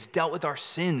he has dealt with our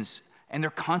sins and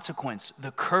their consequence,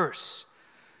 the curse.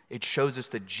 It shows us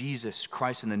that Jesus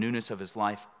Christ in the newness of his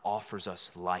life offers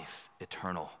us life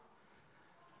eternal.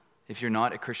 If you're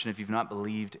not a Christian, if you've not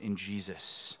believed in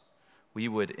Jesus, we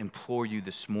would implore you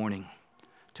this morning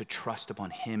to trust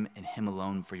upon him and him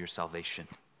alone for your salvation.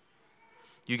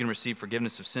 You can receive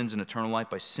forgiveness of sins and eternal life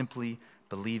by simply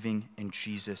believing in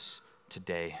Jesus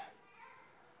today.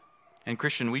 And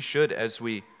Christian, we should, as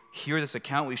we hear this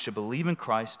account, we should believe in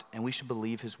Christ and we should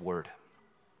believe his word.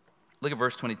 Look at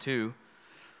verse 22.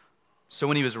 So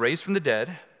when he was raised from the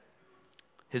dead,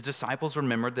 his disciples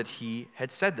remembered that he had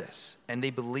said this, and they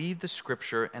believed the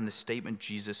scripture and the statement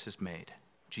Jesus had made.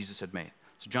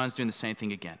 So John's doing the same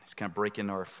thing again. He's kind of breaking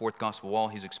our fourth gospel wall.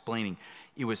 He's explaining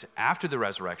it was after the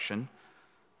resurrection,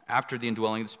 after the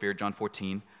indwelling of the Spirit, John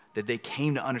 14, that they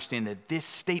came to understand that this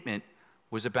statement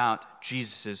was about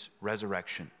Jesus'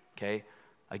 resurrection, okay?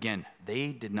 Again,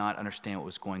 they did not understand what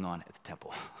was going on at the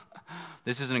temple.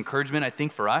 This is an encouragement, I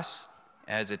think, for us,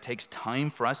 as it takes time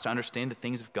for us to understand the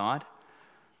things of God.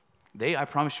 I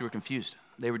promise you, were confused.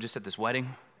 They were just at this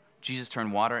wedding. Jesus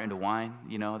turned water into wine,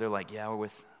 you know. They're like, yeah,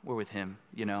 we're with him,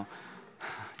 you know.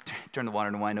 Turn the water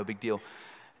into wine, no big deal.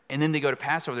 And then they go to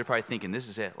Passover, they're probably thinking, this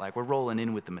is it. Like, we're rolling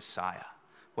in with the Messiah.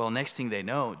 Well, next thing they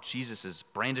know, Jesus has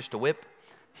brandished a whip.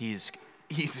 He's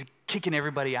kicking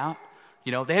everybody out.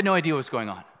 You know, they had no idea what was going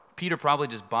on. Peter probably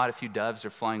just bought a few doves.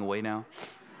 They're flying away now.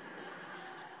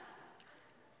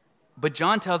 But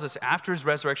John tells us after his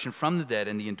resurrection from the dead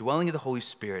and the indwelling of the Holy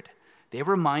Spirit, they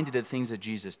were reminded of the things that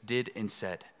Jesus did and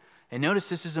said. And notice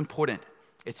this is important.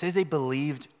 It says they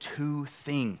believed two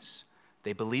things.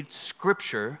 They believed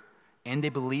Scripture and they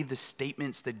believed the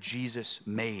statements that Jesus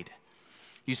made.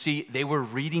 You see, they were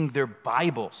reading their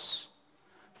Bibles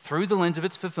through the lens of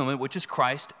its fulfillment, which is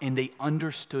Christ, and they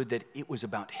understood that it was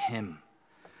about him.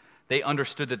 They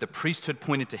understood that the priesthood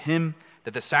pointed to him,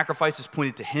 that the sacrifices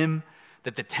pointed to him,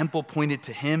 that the temple pointed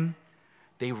to him.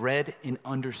 They read and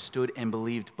understood and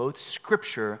believed both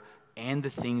Scripture and the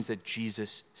things that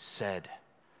Jesus said.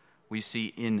 We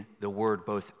see in the word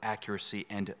both accuracy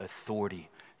and authority.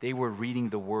 They were reading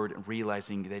the word and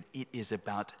realizing that it is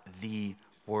about the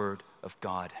word of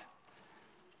God.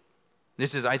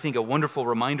 This is, I think, a wonderful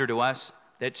reminder to us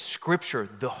that Scripture,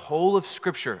 the whole of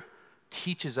Scripture,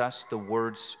 teaches us the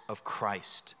words of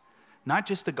Christ. Not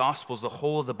just the Gospels, the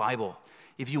whole of the Bible.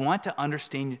 If you want to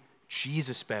understand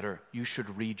Jesus better, you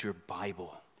should read your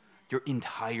Bible. your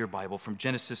entire Bible, from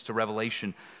Genesis to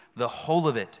Revelation, the whole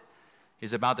of it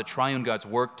is about the triune God's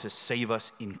work to save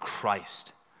us in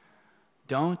Christ.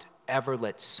 Don't ever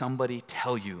let somebody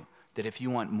tell you that if you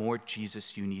want more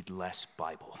Jesus, you need less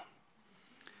Bible.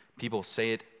 People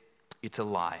say it, it's a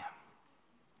lie.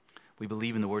 We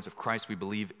believe in the words of Christ. We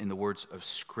believe in the words of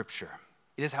Scripture.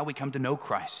 It is how we come to know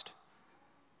Christ.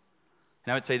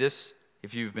 And I would say this,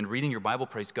 if you've been reading your Bible,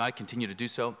 praise God, continue to do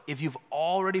so. If you've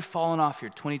already fallen off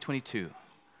your 2022,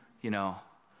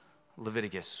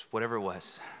 Leviticus, whatever it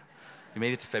was, you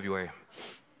made it to February,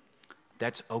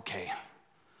 that's okay.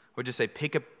 Or just say,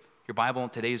 pick up your Bible,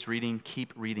 today's reading,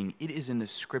 keep reading. It is in the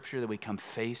Scripture that we come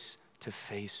face to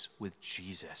face with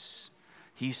Jesus.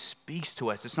 He speaks to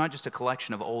us. It's not just a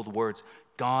collection of old words.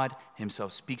 God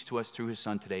himself speaks to us through his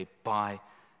Son today by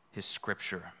his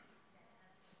Scripture.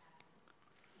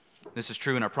 This is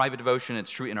true in our private devotion.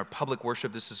 It's true in our public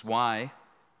worship. This is why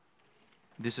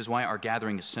our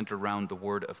gathering is centered around the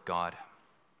Word of God.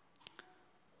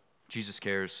 Jesus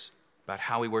cares about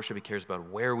how we worship. He cares about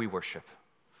where we worship,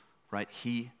 right?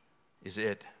 He is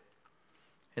it.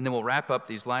 And then we'll wrap up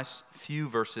these last few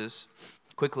verses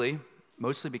quickly,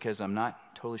 mostly because I'm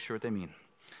not totally sure what they mean.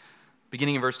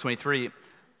 Beginning in verse 23,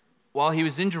 while he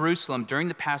was in Jerusalem during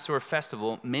the Passover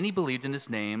festival, many believed in his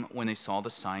name when they saw the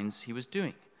signs he was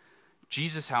doing.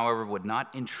 Jesus, however, would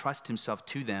not entrust himself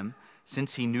to them,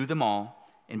 since he knew them all,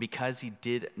 and because he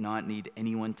did not need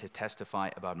anyone to testify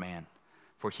about man,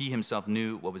 for he himself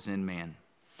knew what was in man.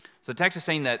 So the text is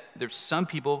saying that there's some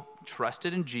people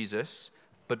trusted in Jesus,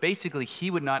 but basically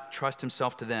he would not trust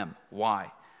himself to them.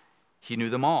 Why? He knew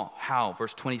them all. How?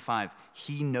 Verse 25,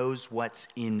 he knows what's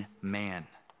in man.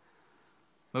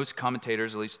 Most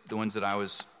commentators, at least the ones that I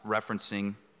was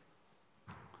referencing,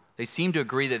 they seem to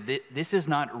agree that this is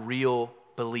not real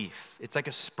belief. It's like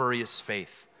a spurious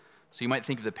faith. So you might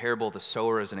think of the parable of the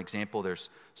sower as an example. There's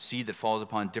seed that falls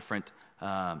upon different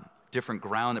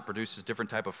ground that produces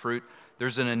different type of fruit.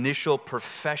 There's an initial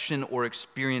profession or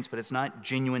experience, but it's not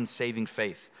genuine saving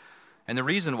faith. And the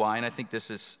reason why, and I think this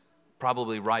is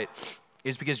probably right,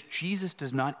 is because Jesus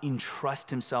does not entrust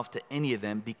himself to any of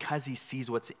them because he sees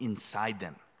what's inside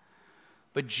them.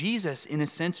 But Jesus, in a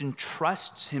sense,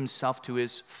 entrusts himself to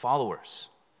his followers,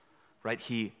 right?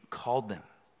 He called them.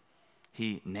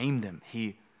 He named them.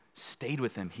 He stayed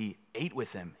with them. He ate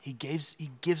with them. He gives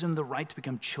them the right to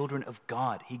become children of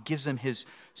God. He gives them his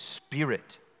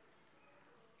Spirit.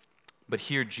 But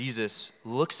here Jesus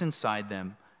looks inside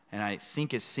them and I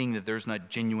think is seeing that there's not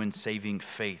genuine saving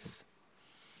faith.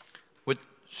 What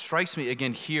strikes me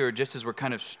again here, just as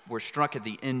we're struck at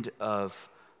the end of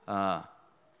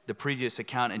the previous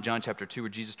account in John chapter 2 where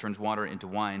Jesus turns water into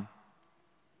wine,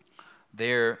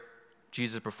 there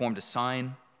Jesus performed a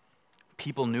sign.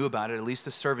 People knew about it, at least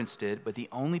the servants did, but the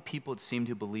only people it seemed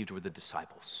who believed were the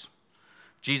disciples.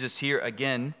 Jesus here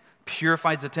again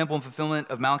purifies the temple in fulfillment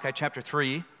of Malachi chapter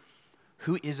 3.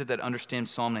 Who is it that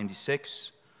understands Psalm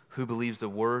 96? Who believes the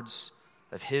words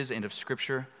of his and of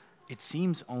Scripture? It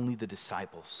seems only the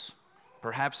disciples,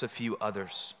 perhaps a few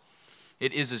others.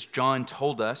 It is as John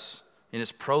told us in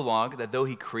his prologue that though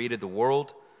he created the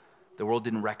world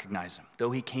didn't recognize him.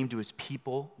 Though he came to his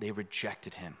people, they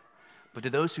rejected him. But to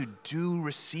those who do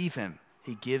receive him,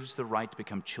 he gives the right to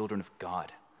become children of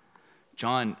God.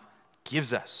 John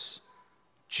gives us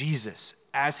Jesus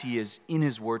as he is in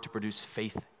his word to produce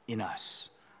faith in us,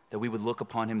 that we would look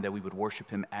upon him, that we would worship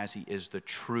him as he is the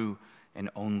true and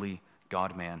only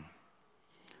God-man.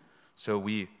 So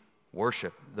we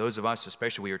worship. Those of us,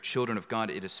 especially, we are children of God.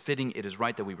 It is fitting, it is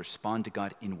right that we respond to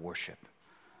God in worship.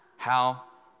 How?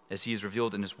 As he is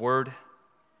revealed in his word.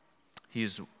 He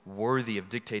is worthy of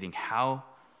dictating how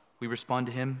we respond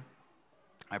to him.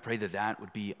 I pray that that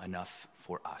would be enough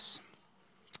for us.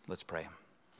 Let's pray.